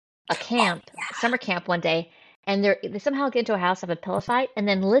from a camp, summer camp one day, and they somehow get into a house, have a pillow fight, and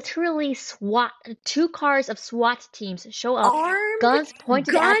then literally two cars of SWAT teams show up, Armed, guns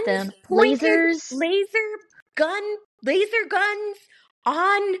pointed at them, lasers, laser guns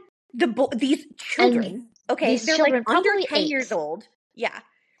on these children. And okay, these they're children, like under probably 10 8. years old. Yeah.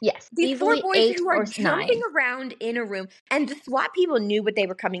 Yes, These four easily boys 8 who are or jumping 9. around in a room, and the SWAT people knew what they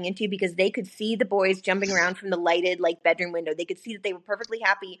were coming into because they could see the boys jumping around from the lighted like bedroom window. They could see that they were perfectly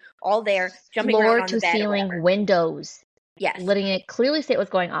happy, all there, jumping around on the bed or Floor to whatever. ceiling windows. Yes. Letting it clearly state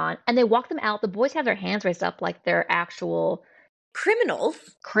what's going on. And they walk them out. The boys have their hands raised up like they're actual criminals.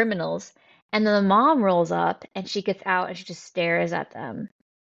 And then the mom rolls up and she gets out and she just stares at them.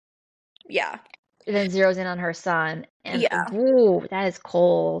 Yeah. And then zeroes in on her son. And yeah. Ooh, that is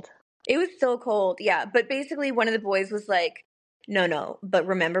cold. It was so cold. Yeah. But basically one of the boys was like, "No, but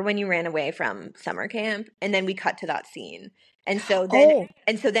remember when you ran away from summer camp?" And then we cut to that scene. And so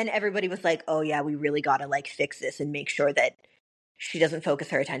then everybody was like, "Oh yeah, we really got to like fix this and make sure that she doesn't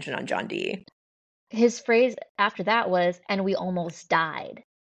focus her attention on John D." His phrase after that was, "And we almost died."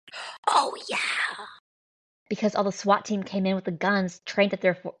 Oh yeah. because all the SWAT team came in with the guns, trained at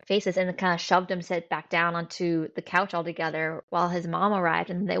their faces, and kind of shoved him sit back down onto the couch altogether while his mom arrived,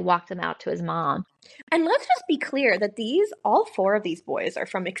 and they walked him out to his mom. And let's just be clear that all 4 of these boys are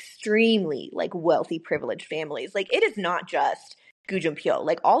from extremely like wealthy, privileged families. Like it is not just Gu Junpyo.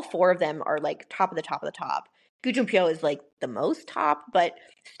 Like all 4 of them are like top of the top of the top. Gu Junpyo is like the most top, but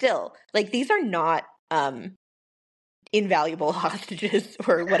still, like these are not invaluable hostages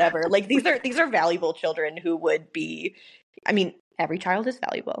or whatever. Like these are valuable children who would be, I mean, every child is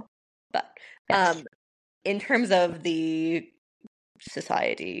valuable, but Yes. in terms of the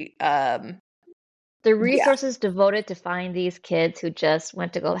society, the resources devoted to find these kids who just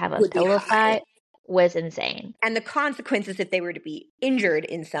went to go have a Would be pillow high. fight was insane. And the consequences if they were to be injured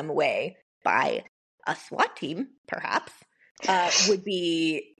in some way by a SWAT team, perhaps, would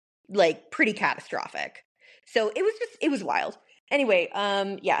be like pretty catastrophic. So it was wild. Anyway,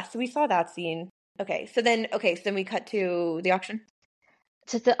 so we saw that scene. Okay, so then we cut to the auction.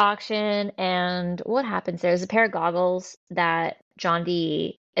 To the auction, and what happens there is a pair of goggles that John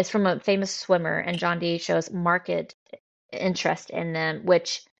Dee is from a famous swimmer, and John Dee shows market interest in them,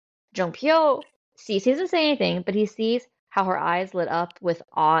 which Jung Pyo sees. He doesn't say anything, but he sees how her eyes lit up with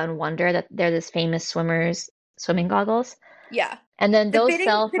awe and wonder that they're this famous swimmer's swimming goggles. Yeah. And then those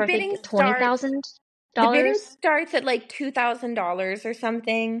sell the for I bidding think $20,000. The bidding starts at like $2,000 or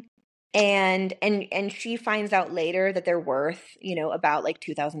something. And she finds out later that they're worth, about like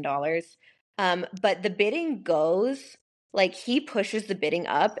 $2,000. But the bidding goes, like he pushes the bidding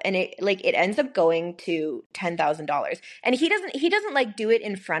up, and it ends up going to $10,000. And he doesn't like do it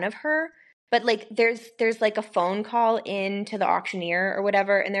in front of her, but like there's like a phone call in to the auctioneer or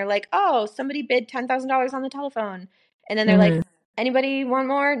whatever, and they're like, oh, somebody bid $10,000 on the telephone, and then they're like, anybody want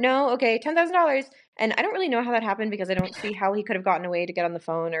more? No, okay, $10,000. And I don't really know how that happened because I don't see how he could have gotten away to get on the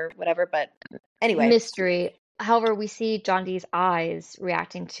phone or whatever. But anyway, mystery. However, we see John Dee's eyes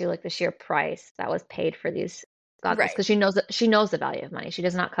reacting to like the sheer price that was paid for these goggles, because she knows the value of money. She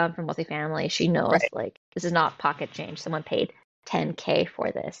does not come from a wealthy family. She knows like this is not pocket change. Someone paid $10K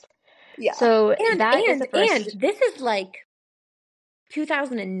for this. Yeah. So and this is like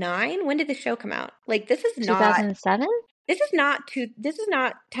 2009. When did the show come out? Like this is not 2007. This is not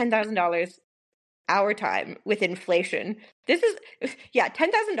 $10,000 our time with inflation. This is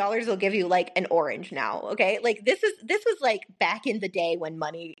 $10,000 will give you like an orange now. Okay, like this was like back in the day when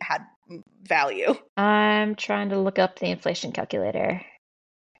money had value. I'm trying to look up the inflation calculator.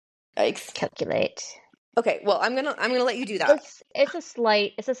 Yikes. Calculate. Okay, well I'm gonna let you do that. It's a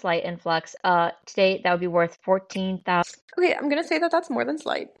slight influx. Today that would be worth 14,000. Okay, I'm gonna say that's more than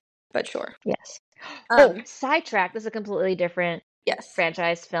slight, but sure. Yes. Sidetrack. This is a completely different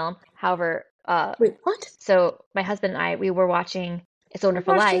franchise film. However, wait, what? So my husband and I, we were watching It's a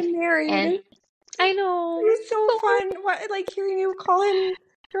Wonderful Life. And I know. It was so fun. Like hearing you call him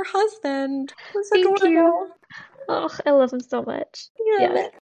your husband. It was Thank adorable. you. Oh, I love him so much. Yeah.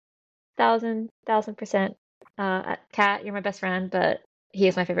 1,000%. Kat, you're my best friend, but he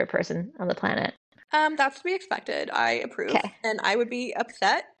is my favorite person on the planet. That's to be expected. I approve. Okay. And I would be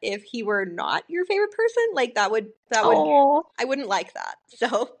upset if he were not your favorite person. Like that would I wouldn't like that.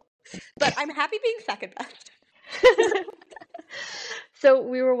 So, but I'm happy being second best. So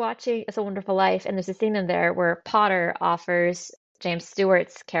we were watching It's a Wonderful Life, and there's a scene in there where Potter offers James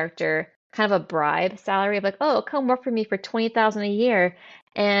Stewart's character kind of a bribe salary of like, oh, come work for me for $20,000 a year,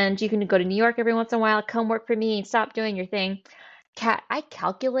 and you can go to New York every once in a while. Come work for me and stop doing your thing. Kat, I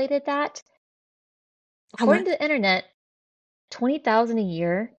calculated that. According to the internet, $20,000 a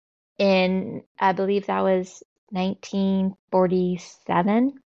year in, I believe that was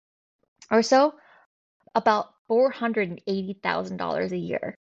 1947 or so, about $480,000 a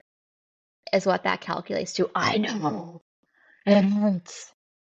year is what that calculates to. I know. It hurts.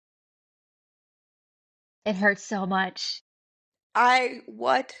 It hurts so much. I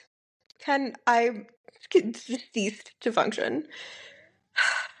ceased to function.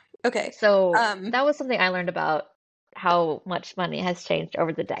 Okay. So that was something I learned about how much money has changed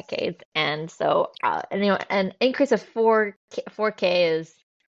over the decades. And so, an increase of 4K is,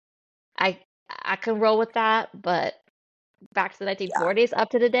 I can roll with that, but back to the 1940s, up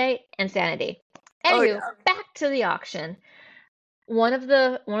to today, insanity. Anywho, back to the auction. One of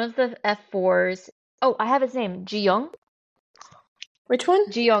the F4s. Oh, I have his name, Ji Young. Which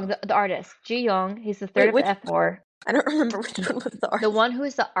one? Ji Young, the artist. Ji Young. He's the third of the F4. I don't remember which one was the artist. The one who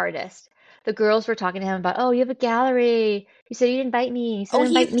is the artist. The girls were talking to him about, oh, you have a gallery. You said you'd invite me. He's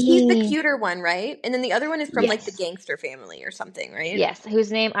the cuter one, right? And then the other one is from like the gangster family or something, right? Yes,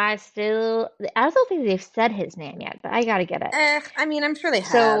 whose name I don't think they've said his name yet, but I gotta get it. I mean, I'm sure they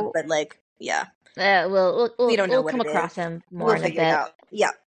have, but like, yeah. We don't know we'll what come it across is. him more We'll in a figure it bit. out.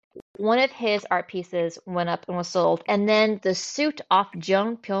 Yeah. One of his art pieces went up and was sold, and then the suit off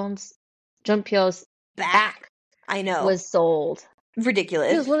Junpyo's back I know. was sold. He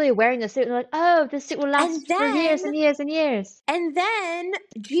Ridiculous. was literally wearing the suit and like, oh, this suit will last for years and years and years. And then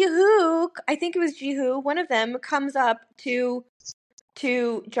Jihook, I think it was Jihook, one of them comes up to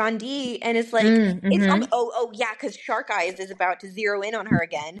John D and is like, Mm-hmm. yeah, because Shark Eyes is about to zero in on her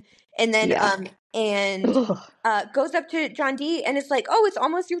again, and then Yeah. goes up to John D and is like, oh, it's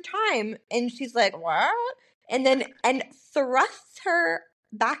almost your time, and she's like, what? And then thrusts her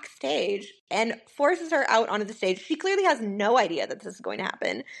backstage and forces her out onto the stage. She clearly has no idea that this is going to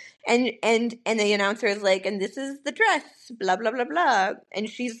happen, and the announcer is like, and this is the dress, blah blah blah blah, and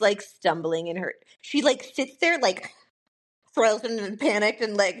she's like stumbling in her. She like sits there like frozen and panicked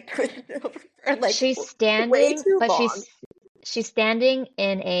and like she's way standing, too but long. she's standing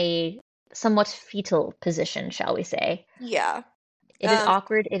in a somewhat fetal position, shall we say? Yeah, it is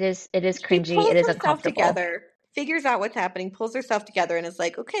awkward. It is she cringy. pulls It is herself uncomfortable. together, figures out what's happening, pulls herself together, and is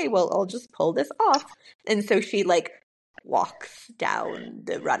like, okay, well, I'll just pull this off. And so she like walks down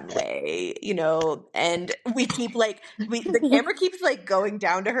the runway, you know, and we keep like the camera keeps like going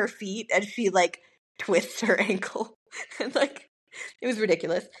down to her feet as she like twists her ankle. And like it was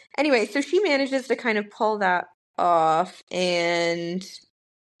ridiculous. Anyway, so she manages to kind of pull that off, and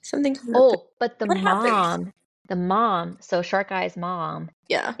something. But the mom, so Shark Eye's mom,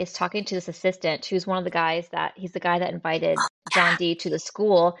 yeah, is talking to this assistant who's one of the guys he's the guy that invited John D to the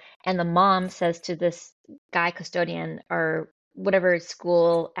school, and the mom says to this guy custodian or whatever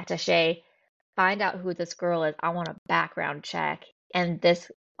school attaché, find out who this girl is. I want a background check. And this,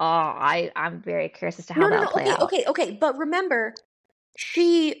 I'm very curious as to how that'll play out. Okay. But remember,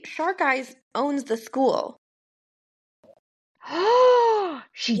 Shark Eyes owns the school.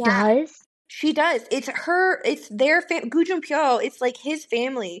 She does? She does. It's their Gu Junpyo, it's like his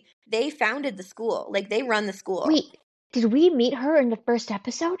family. They founded the school. Like they run the school. Wait, did we meet her in the first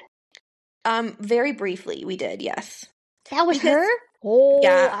episode? Very briefly, we did, yes. That was her? Oh,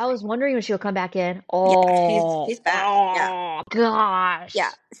 yeah. I was wondering when she'll come back in. Oh, yeah, she's back. Oh, gosh.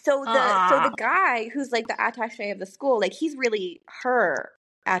 Yeah. So the guy who's like the attaché of the school, like he's really her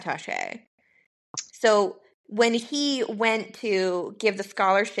attaché. So when he went to give the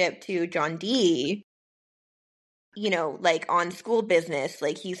scholarship to John D, you know, like on school business,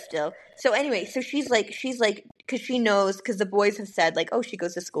 like he's still. So anyway, so she's like, because she knows, because the boys have said like, oh, she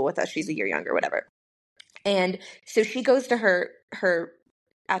goes to school with us. She's a year younger, whatever. And so she goes to her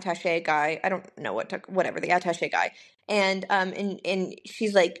attaché guy. I don't know whatever, the attaché guy. And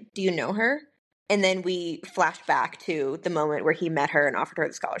she's like, do you know her? And then we flash back to the moment where he met her and offered her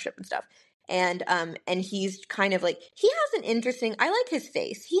the scholarship and stuff. And he's kind of like, he has an interesting, I like his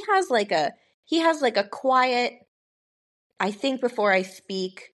face. He has like a quiet, I think before I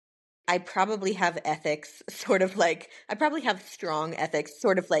speak, I probably have ethics, sort of like, I probably have strong ethics,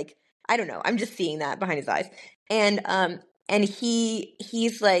 sort of like, I don't know. I'm just seeing that behind his eyes. And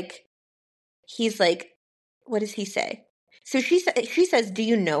he's like, what does he say? So she says, do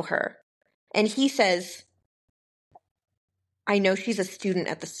you know her? And he says, I know she's a student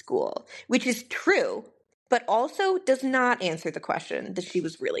at the school, which is true, but also does not answer the question that she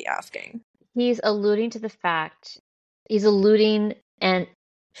was really asking. He's alluding to the fact, and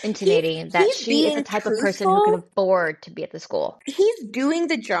intimating that she is the type of person who can afford to be at the school. He's doing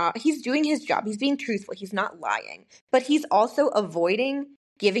the job. He's doing his job. He's being truthful. He's not lying. But he's also avoiding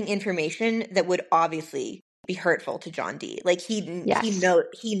giving information that would obviously be hurtful to John D. Like he knows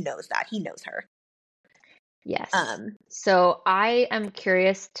that. He knows her. Yes. So I am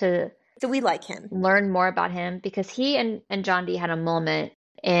curious to we like him. Learn more about him, because he and John D had a moment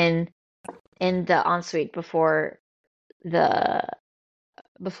in the ensuite before the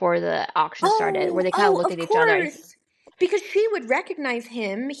auction started, where they kind of looked at each other. Because she would recognize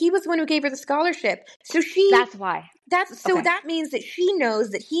him. He was the one who gave her the scholarship. So that's why. That means that she knows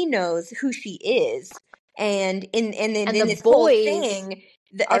that he knows who she is. And in this whole thing,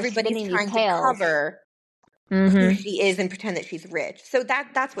 that everybody's trying to cover who she is and pretend that she's rich. So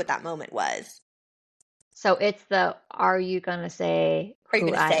that's what that moment was. So it's are you gonna say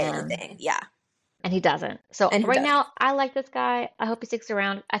who I am? Anything? Yeah. And he doesn't. So right now, I like this guy. I hope he sticks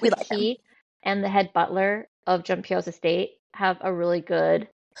around. I think he and the head butler of Junpyo's estate have a really good,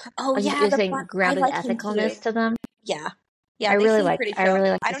 grounded ethicalness to them. Yeah. I really like. I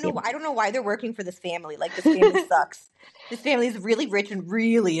don't know why they're working for this family. Like, this family sucks. This family is really rich and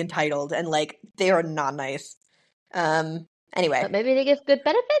really entitled, and like they are not nice. Anyway, but maybe they give good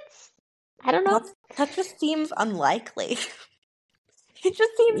benefits. I don't know. That just seems unlikely. It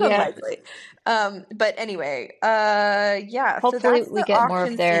just seems Yeah. unlikely. But anyway, yeah. So Hopefully that's we the get more of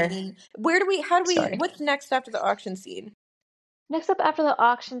auction their. scene. Sorry. What's next after the auction scene? Next up, after the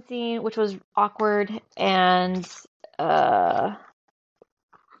auction scene, which was awkward, and uh,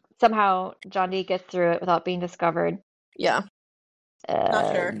 somehow John D gets through it without being discovered. Yeah.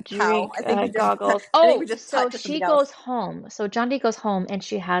 Not sure how. Drink I think we just goggles. I think we Oh, just so cut to she something else. goes home. So John D goes home, and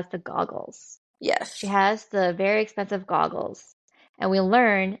she has the goggles. Yes. She has the very expensive goggles. And we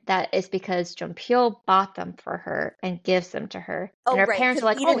learn that it's because Junpyo bought them for her and gives them to her. Oh, And her right, parents are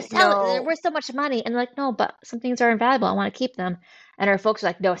 'cause like, we oh, didn't sell it. They're know. worth so much money. And they're like, no, but some things are invaluable. I want to keep them. And her folks are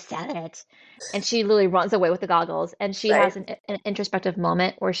like, no, sell it. And she literally runs away with the goggles. And she Right. has an introspective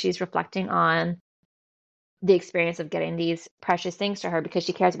moment where she's reflecting on the experience of getting these precious things to her because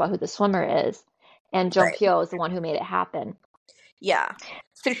she cares about who the swimmer is. And Right. Junpyo is the one who made it happen. Yeah.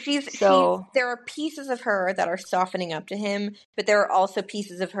 So she's So there are pieces of her that are softening up to him, but there are also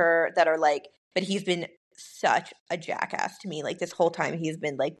pieces of her that are like, but he's been such a jackass to me. Like this whole time he's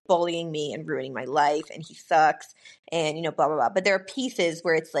been like bullying me and ruining my life and he sucks and blah blah blah. But there are pieces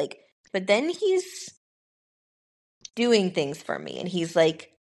where it's like, but then he's doing things for me and he's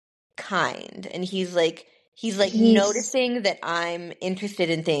like kind and he's noticing that I'm interested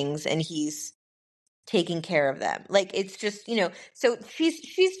in things and he's taking care of them. Like it's just, so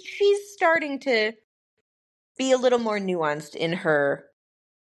she's starting to be a little more nuanced in her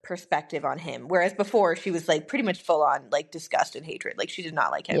perspective on him. Whereas before she was like pretty much full on like disgust and hatred. Like she did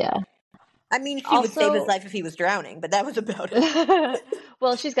not like him. yeah. I mean, she would save his life if he was drowning, but that was about it.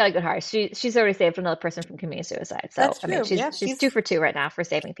 Well, she's got a good heart. She's already saved another person from committing suicide. So That's I mean, true. Yeah, she's 2 for 2 right now for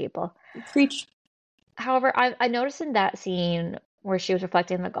saving people. Preach. However, I noticed in that scene where she was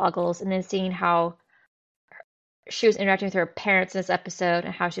reflecting on the goggles and then seeing how she was interacting with her parents in this episode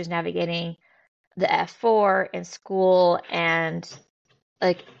and how she was navigating the F4 in school and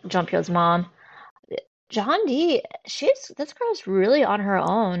like Junpyo's mom. John D, this girl's really on her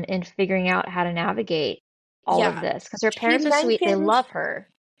own in figuring out how to navigate all of this because her parents are sweet, they love her,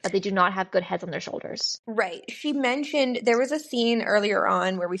 but they do not have good heads on their shoulders. Right. She mentioned there was a scene earlier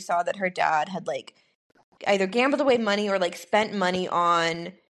on where we saw that her dad had like either gambled away money or like spent money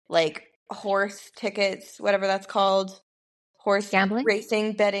on like horse tickets, whatever that's called. Horse Gambling?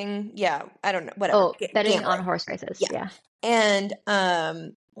 Racing, betting. Yeah, I don't know. Whatever. Oh, betting Gambling. on horse races. Yeah. And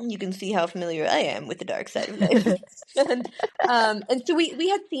you can see how familiar I am with the dark side of life. and so we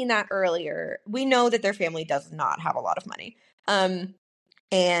had seen that earlier. We know that their family does not have a lot of money.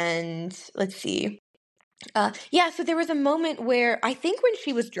 And let's see. So there was a moment where I think when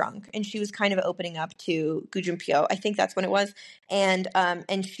she was drunk and she was kind of opening up to Gu Junpyo, I think that's when it was. And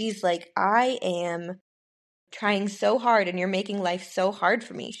she's like, I am trying so hard and you're making life so hard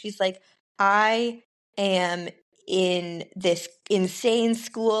for me. She's like, I am in this insane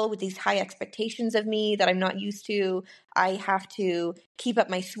school with these high expectations of me that I'm not used to. I have to keep up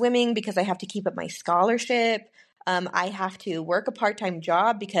my swimming because I have to keep up my scholarship. I have to work a part-time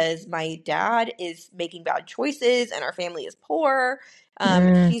job because my dad is making bad choices and our family is poor.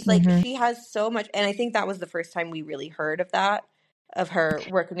 She's like, she has so much. And I think that was the first time we really heard of that, of her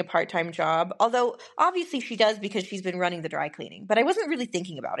working a part-time job. Although obviously she does because she's been running the dry cleaning. But I wasn't really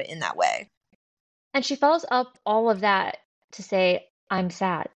thinking about it in that way. And she follows up all of that to say, I'm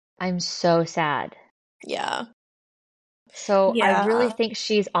sad. I'm so sad. Yeah. So I really think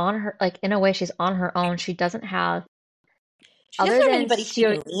she's on her, like in a way, she's on her own. She doesn't have, other than anybody she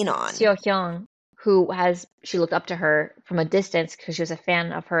can lean on. Seo Hyung, she looked up to her from a distance because she was a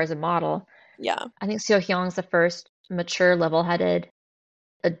fan of her as a model. Yeah. I think Seo Hyung's the first mature, level-headed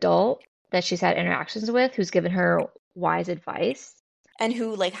adult that she's had interactions with who's given her wise advice. And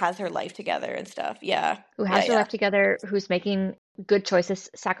who like has her life together and stuff. Yeah. Who has her life together, who's making good choices,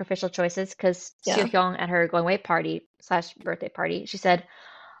 sacrificial choices. Because Seo Hyung at her going away party / birthday party, she said,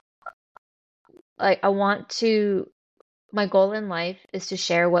 like, my goal in life is to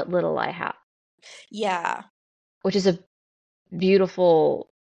share what little I have. Yeah. Which is a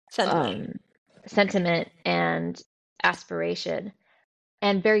beautiful sentiment and aspiration.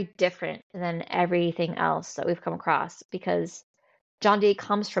 And very different than everything else that we've come across because John D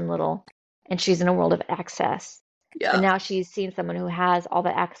comes from little and she's in a world of excess. Yeah. And now she's seen someone who has all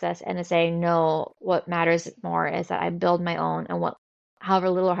the excess and is saying, no, what matters more is that I build my own and however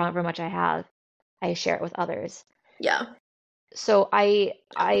little or however much I have, I share it with others. Yeah. So I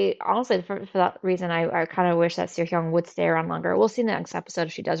honestly, for that reason, I kind of wish that Seo Hyung would stay around longer. We'll see in the next episode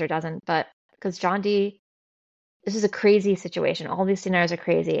if she does or doesn't. But because John D, this is a crazy situation. All these scenarios are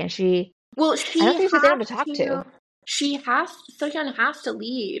crazy. And I don't think she's there to talk to. Sohyun has to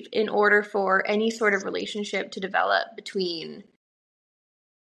leave in order for any sort of relationship to develop between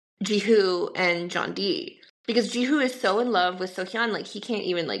Ji-hoo and John D. Because Ji-hoo is so in love with So-hyun, like he can't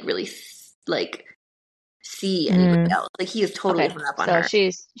even like really like see anybody else. Like he is totally hung up on So her.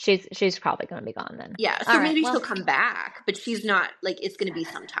 she's probably going to be gone then. Yeah, so maybe she'll come back, but she's not like it's going to be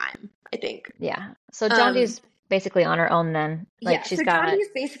some time, I think. Yeah. So John D's basically on her own then. Like yeah, she's so got John D is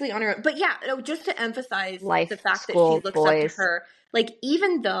basically on her own. But yeah, just to emphasize life, the fact that school, she looks boys. up to her, like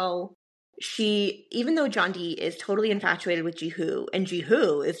even though John D is totally infatuated with Ji-hoo and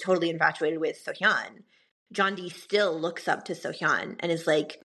Ji-hoo is totally infatuated with So-hyun, John D still looks up to So-hyun and is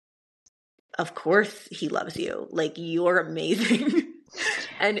like, of course he loves you. Like you're amazing.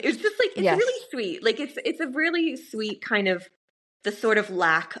 And it's just like it's really sweet. Like it's a really sweet kind of the sort of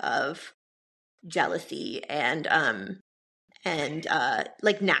lack of jealousy and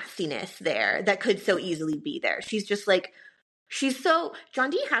like nastiness there that could so easily be there. She's just like John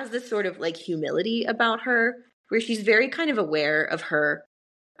D has this sort of like humility about her where she's very kind of aware of her,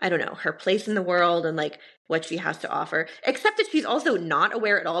 I don't know, her place in the world and like what she has to offer, except that she's also not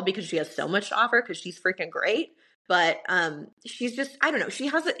aware at all because she has so much to offer because she's freaking great. But she's just, I don't know, she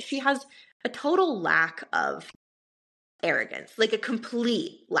has a total lack of arrogance, like a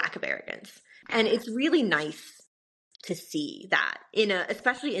complete lack of arrogance. And it's really nice to see that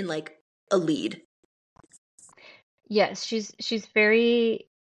especially in like a lead. Yes, she's very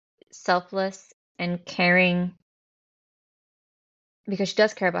selfless and caring because she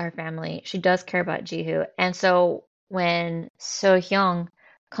does care about her family. She does care about Ji-hoo. And so when So-hyun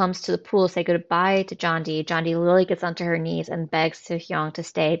comes to the pool to say goodbye to John D literally gets onto her knees and begs So-hyun to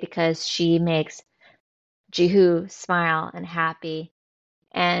stay because she makes Ji-hoo smile and happy.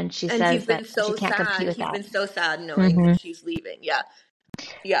 And she says that she can't compete with that. He's been so sad knowing that she's leaving. Yeah.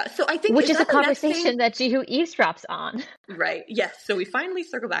 Yeah. So I think which is a conversation that Ji-hoo eavesdrops on. Right. Yes. So we finally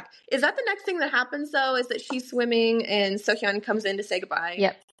circle back. Is that the next thing that happens though? Is that she's swimming and So-hyun comes in to say goodbye?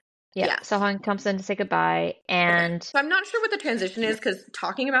 Yep. Yeah. So-hyun comes in to say goodbye, and so I'm not sure what the transition is because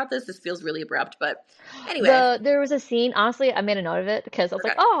talking about this feels really abrupt. But anyway, there was a scene. Honestly, I made a note of it because I was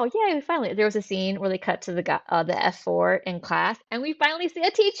like, "Oh yeah, we finally." There was a scene where they cut to the F4 in class, and we finally see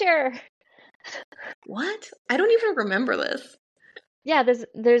a teacher. What? I don't even remember this. Yeah,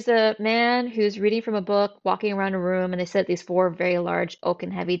 there's a man who's reading from a book, walking around a room, and they set these 4 very large oak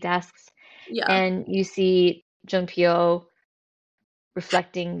and heavy desks. Yeah, and you see Jung Pyo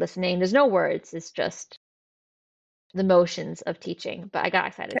reflecting, listening. There's no words. It's just the motions of teaching. But I got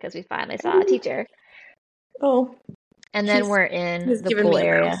excited because we finally saw a teacher. Oh. And then we're in the pool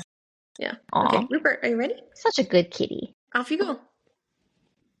area. Yeah. Aww. Okay, Rupert, are you ready? Such a good kitty. Off you go.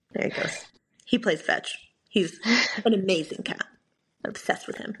 There he goes. He plays fetch. He's an amazing cat. I'm obsessed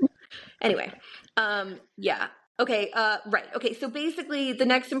with him. Anyway, yeah. Okay, right. Okay, so basically the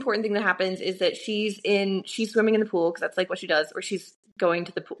next important thing that happens is that she's swimming in the pool because that's like what she does, or she's going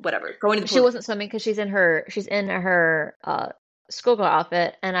to the pool, whatever. Going to the pool. She wasn't swimming because she's in her schoolgirl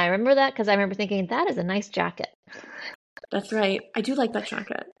outfit, and I remember that because I remember thinking that is a nice jacket. That's right. I do like that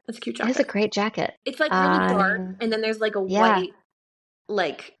jacket. That's a cute jacket. It's a great jacket. It's like really dark, and then there's like a white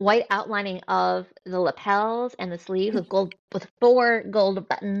outlining of the lapels and the sleeves with 4 gold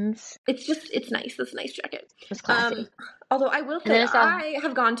buttons. It's nice. It's a nice jacket. It's classy. Although I will say I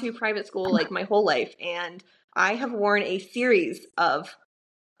have gone to private school like my whole life, and I have worn a series of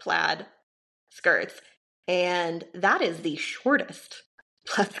plaid skirts, and that is the shortest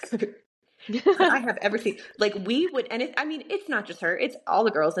plaid skirt I have ever seen. Like it's not just her; it's all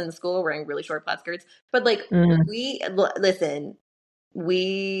the girls in the school wearing really short plaid skirts. But like we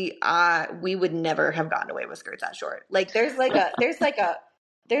would never have gotten away with skirts that short. Like there's like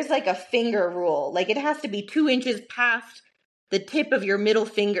a finger rule. Like it has to be 2 inches past the tip of your middle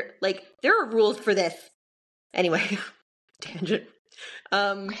finger. Like there are rules for this. Anyway, tangent.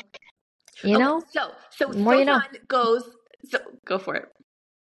 So more you know. So go for it.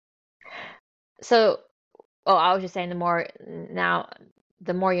 So, I was just saying the more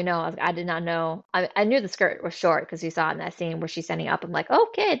you know. I did not know. I knew the skirt was short because you saw it in that scene where she's standing up. I'm like,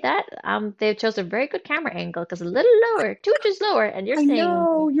 okay, that they chose a very good camera angle because a little lower, 2 inches lower, and you're saying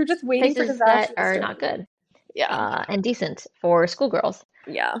you're just waiting places for that are not good, and decent for schoolgirls.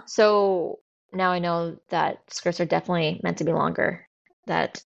 Yeah. So now I know that skirts are definitely meant to be longer.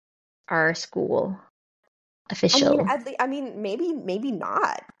 That are school official. I mean, maybe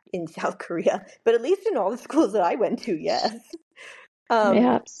not in South Korea, but at least in all the schools that I went to, yes.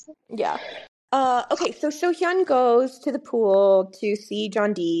 Perhaps. Yeah. Okay, so So-hyun goes to the pool to see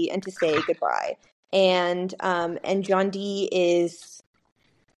John D and to say goodbye. And John D is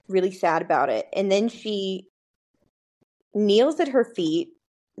really sad about it. And then she kneels at her feet.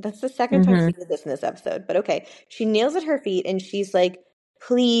 That's the second time she did this in this episode, but okay. She kneels at her feet and she's like,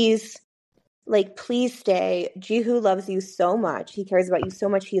 please, like, please stay. Jihu loves you so much. He cares about you so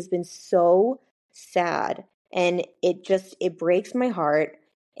much. He has been so sad, and it breaks my heart.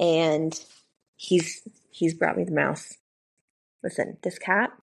 And he's brought me the mouse. Listen, this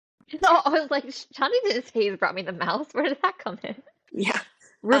cat. No, I was like, Johnny didn't say he's brought me the mouse. Where did that come in? Yeah.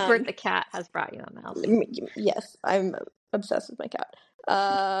 Rupert the cat has brought you a mouse. Yes, I'm obsessed with my cat.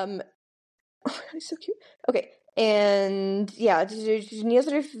 He's so cute. Okay. And yeah,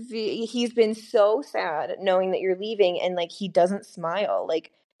 he's been so sad knowing that you're leaving, and like he doesn't smile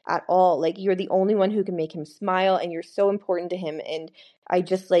like at all. Like you're the only one who can make him smile, and you're so important to him. And I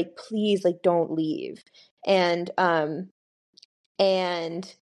just like, please, like, don't leave. And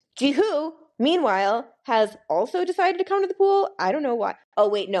Jihu, meanwhile, has also decided to come to the pool. I don't know why. Oh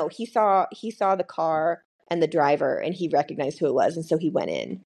wait, no, he saw the car and the driver, and he recognized who it was, and so he went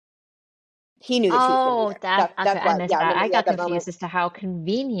in. He knew that she was going to be there. That's why I missed that. I got confused as to how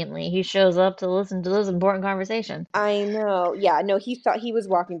conveniently he shows up to listen to this important conversation. I know. Yeah, no, he was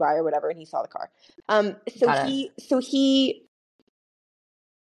walking by or whatever, and he saw the car. So he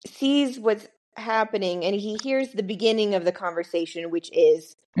sees what's happening, and he hears the beginning of the conversation, which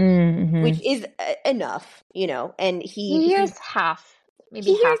is enough, you know. And he hears half,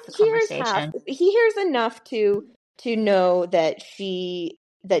 maybe half the conversation. He hears enough to know that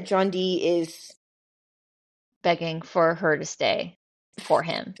John D is begging for her to stay for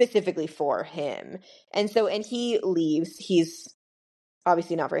him, specifically for him. And he leaves. He's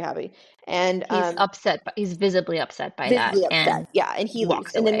obviously not very happy, and he's upset. He's visibly upset by that. And he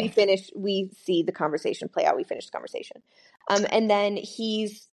leaves. And then we see the conversation play out. We finish the conversation, and then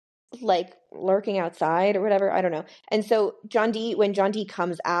he's like lurking outside or whatever. I don't know. And so when John D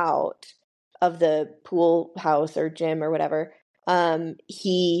comes out of the pool house or gym or whatever,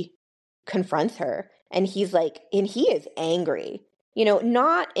 he confronts her, and he's like, and he is angry, you know,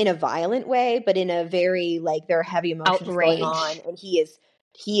 not in a violent way, but in a very like, there are heavy emotions going on, and he's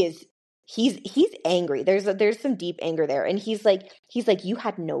angry. There's some deep anger there, and he's like, you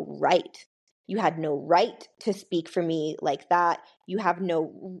had no right to speak for me like that. You have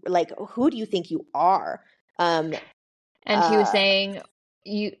no, like, who do you think you are? And he was saying,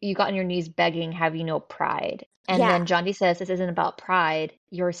 you got on your knees begging, have you no pride? And then John D says, this isn't about pride.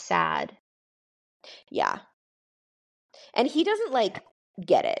 You're sad. Yeah. And he doesn't like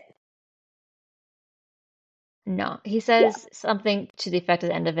get it. No, he says something to the effect at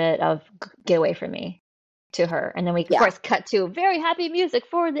the end of it of get away from me to her. And then we of course cut to very happy music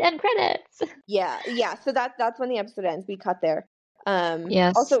for the end credits. Yeah. So that's when the episode ends. We cut there.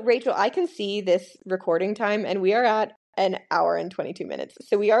 Yes. Also, Rachel, I can see this recording time, and we are at an hour and 22 minutes.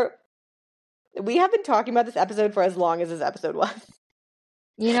 So we have been talking about this episode for as long as this episode was.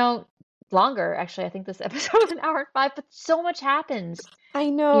 You know, longer, actually. I think this episode was an hour and 5, but so much happens. I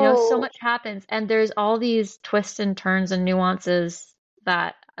know. You know, so much happens. And there's all these twists and turns and nuances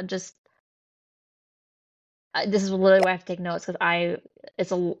that just... this is literally why I have to take notes, because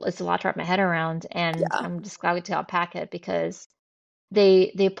it's a lot to wrap my head around, and I'm just glad we to unpack it, because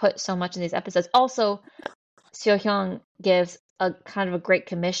they put so much in these episodes. Also, Seo Hyung gives a kind of a great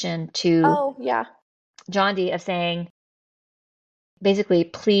commission to John D of saying, basically,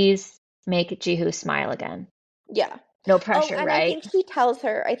 please make Jihu smile again. Yeah. No pressure, and right? I think she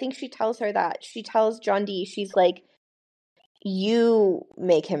tells her that. She tells John D, she's like, you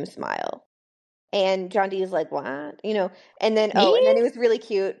make him smile. And John D is like, what? You know, and then it was really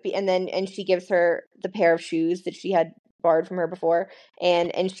cute. And she gives her the pair of shoes that she had borrowed from her before.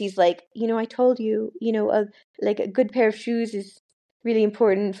 And she's like, you know, I told you, you know, like a good pair of shoes is really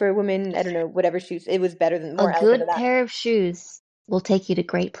important for a woman. I don't know, whatever shoes. It was better than more. A good pair of shoes will take you to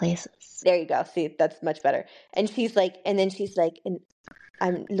great places. There you go. See, that's much better. And she's like, and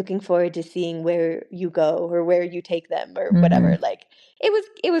I'm looking forward to seeing where you go or where you take them or whatever. Like,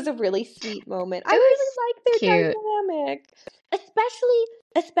 it was a really sweet moment. I really like their dynamic,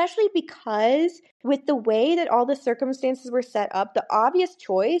 especially because with the way that all the circumstances were set up, the obvious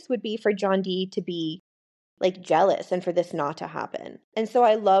choice would be for John D to be like jealous and for this not to happen. And so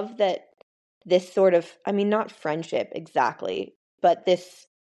I love that this sort of, I mean, not friendship exactly, but this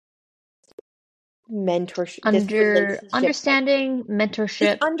mentorship, understanding, mentorship.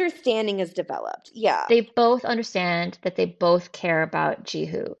 This understanding is developed. Yeah. They both understand that they both care about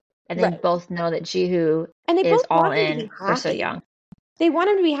Jihu. And they both know that Jihu is all in for So Young. They want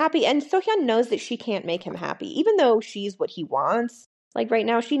him to be happy. And So-hyun knows that she can't make him happy. Even though she's what he wants. Like right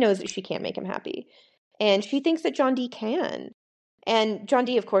now, she knows that she can't make him happy. And she thinks that John D can. And John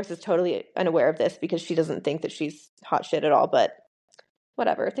D, of course, is totally unaware of this because she doesn't think that she's hot shit at all. But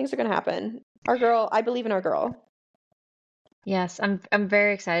whatever. Things are going to happen. Our girl, I believe in our girl. Yes, I'm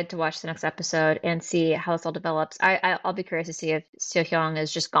very excited to watch the next episode and see how this all develops. I'll be curious to see if Seo Hyung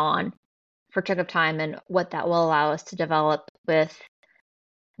is just gone for a chunk of time and what that will allow us to develop with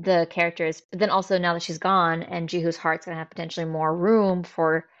the characters. But then also now that she's gone and Ji-hoon's heart's gonna have potentially more room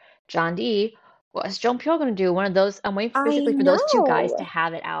for John D, what is Jung Pyo gonna do? One of those I'm waiting I basically for those two guys to know.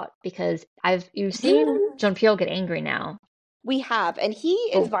 have it out because you've seen Jung Pyo get angry now, We have, and he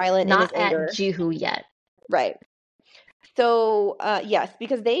is but violent in his not at anger. Ji-hoon yet. Right. So, yes,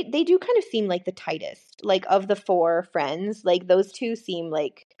 because they do kind of seem like the tightest, like of the four friends, like those two seem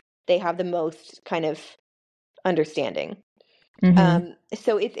like they have the most kind of understanding.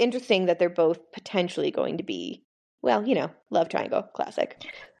 So it's interesting that they're both potentially going to be, well, love triangle, classic.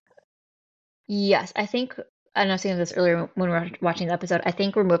 Yes, I think, and I was saying this earlier when we were watching the episode, I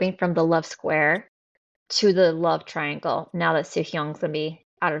think we're moving from the love square to the love triangle now that Soo Hyung's gonna be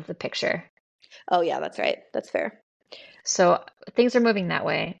out of the picture. Oh yeah, that's right. That's fair. So things are moving that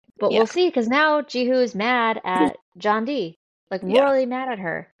way. But Yeah. we'll see, because now Ji-hoo is mad at John D. Like Yeah. really mad at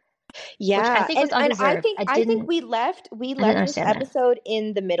her. Yeah, Which I think was and undeserved. I think we left this understand that. episode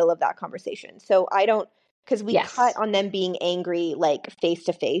in the middle of that conversation. So I don't, because we Yes. cut on them being angry like face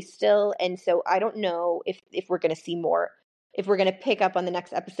to face still, and so I don't know if we're going to see more, if we're going to pick up on the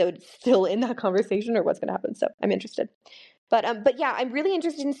next episode still in that conversation, or what's going to happen. So I'm interested. But yeah, I'm really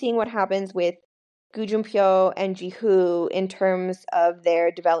interested in seeing what happens with Gu Junpyo and Ji-hoo in terms of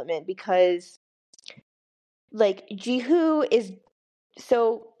their development, because like Ji-hoo is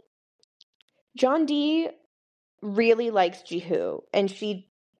so. John D really likes Ji-hoo, and she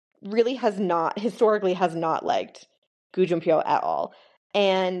really historically has not liked Gu Junpyo at all.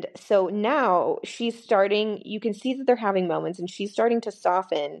 And so now she's starting, you can see that they're having moments, and she's starting to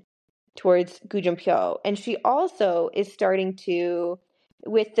soften towards Gu Junpyo. And she also is starting to,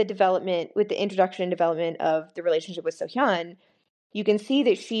 with the introduction and development of the relationship with So-hyun, you can see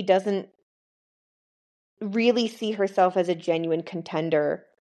that she doesn't really see herself as a genuine contender,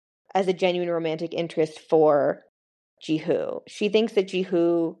 as a genuine romantic interest for Ji-hoo. She thinks that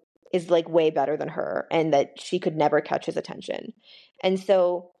Ji-hoo is like way better than her and that she could never catch his attention. And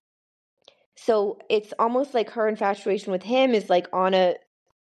so it's almost like her infatuation with him is like on a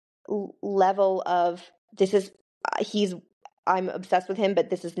level of I'm obsessed with him, but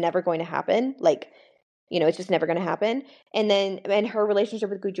this is never going to happen. Like, it's just never going to happen. And her relationship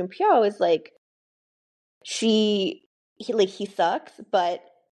with Gu Junpyo is like, he sucks, but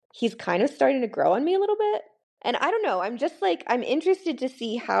he's kind of starting to grow on me a little bit. And I don't know, I'm just like, I'm interested to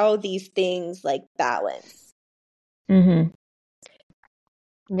see how these things like balance. No,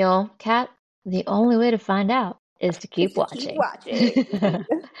 Kat, the only way to find out is to keep watching.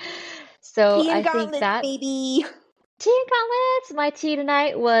 So Tea and I think gauntlets, that baby. tea and gauntlets. My tea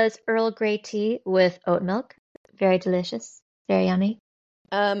tonight was Earl Grey tea with oat milk. Very delicious. Very yummy.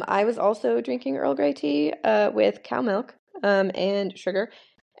 I was also drinking Earl Grey tea with cow milk and sugar.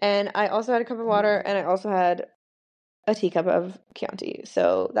 And I also had a cup of water, and I also had a teacup of Chianti.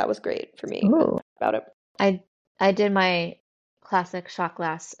 So that was great for me. Ooh. About it. I did my classic shot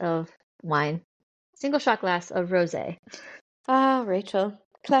glass of wine. Single shot glass of rosé. Ah, Rachel.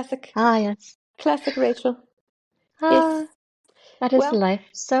 Classic. Ah, yes. Classic Rachel. Yes. That is Well, life.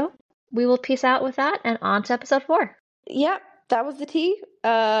 So we will peace out with that and on to episode 4. Yep, that was the tea.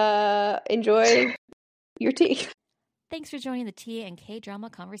 Enjoy your tea. Thanks for joining the Tea and K-Drama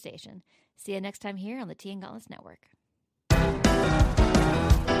conversation. See you next time here on the Tea and Gauntlets Network.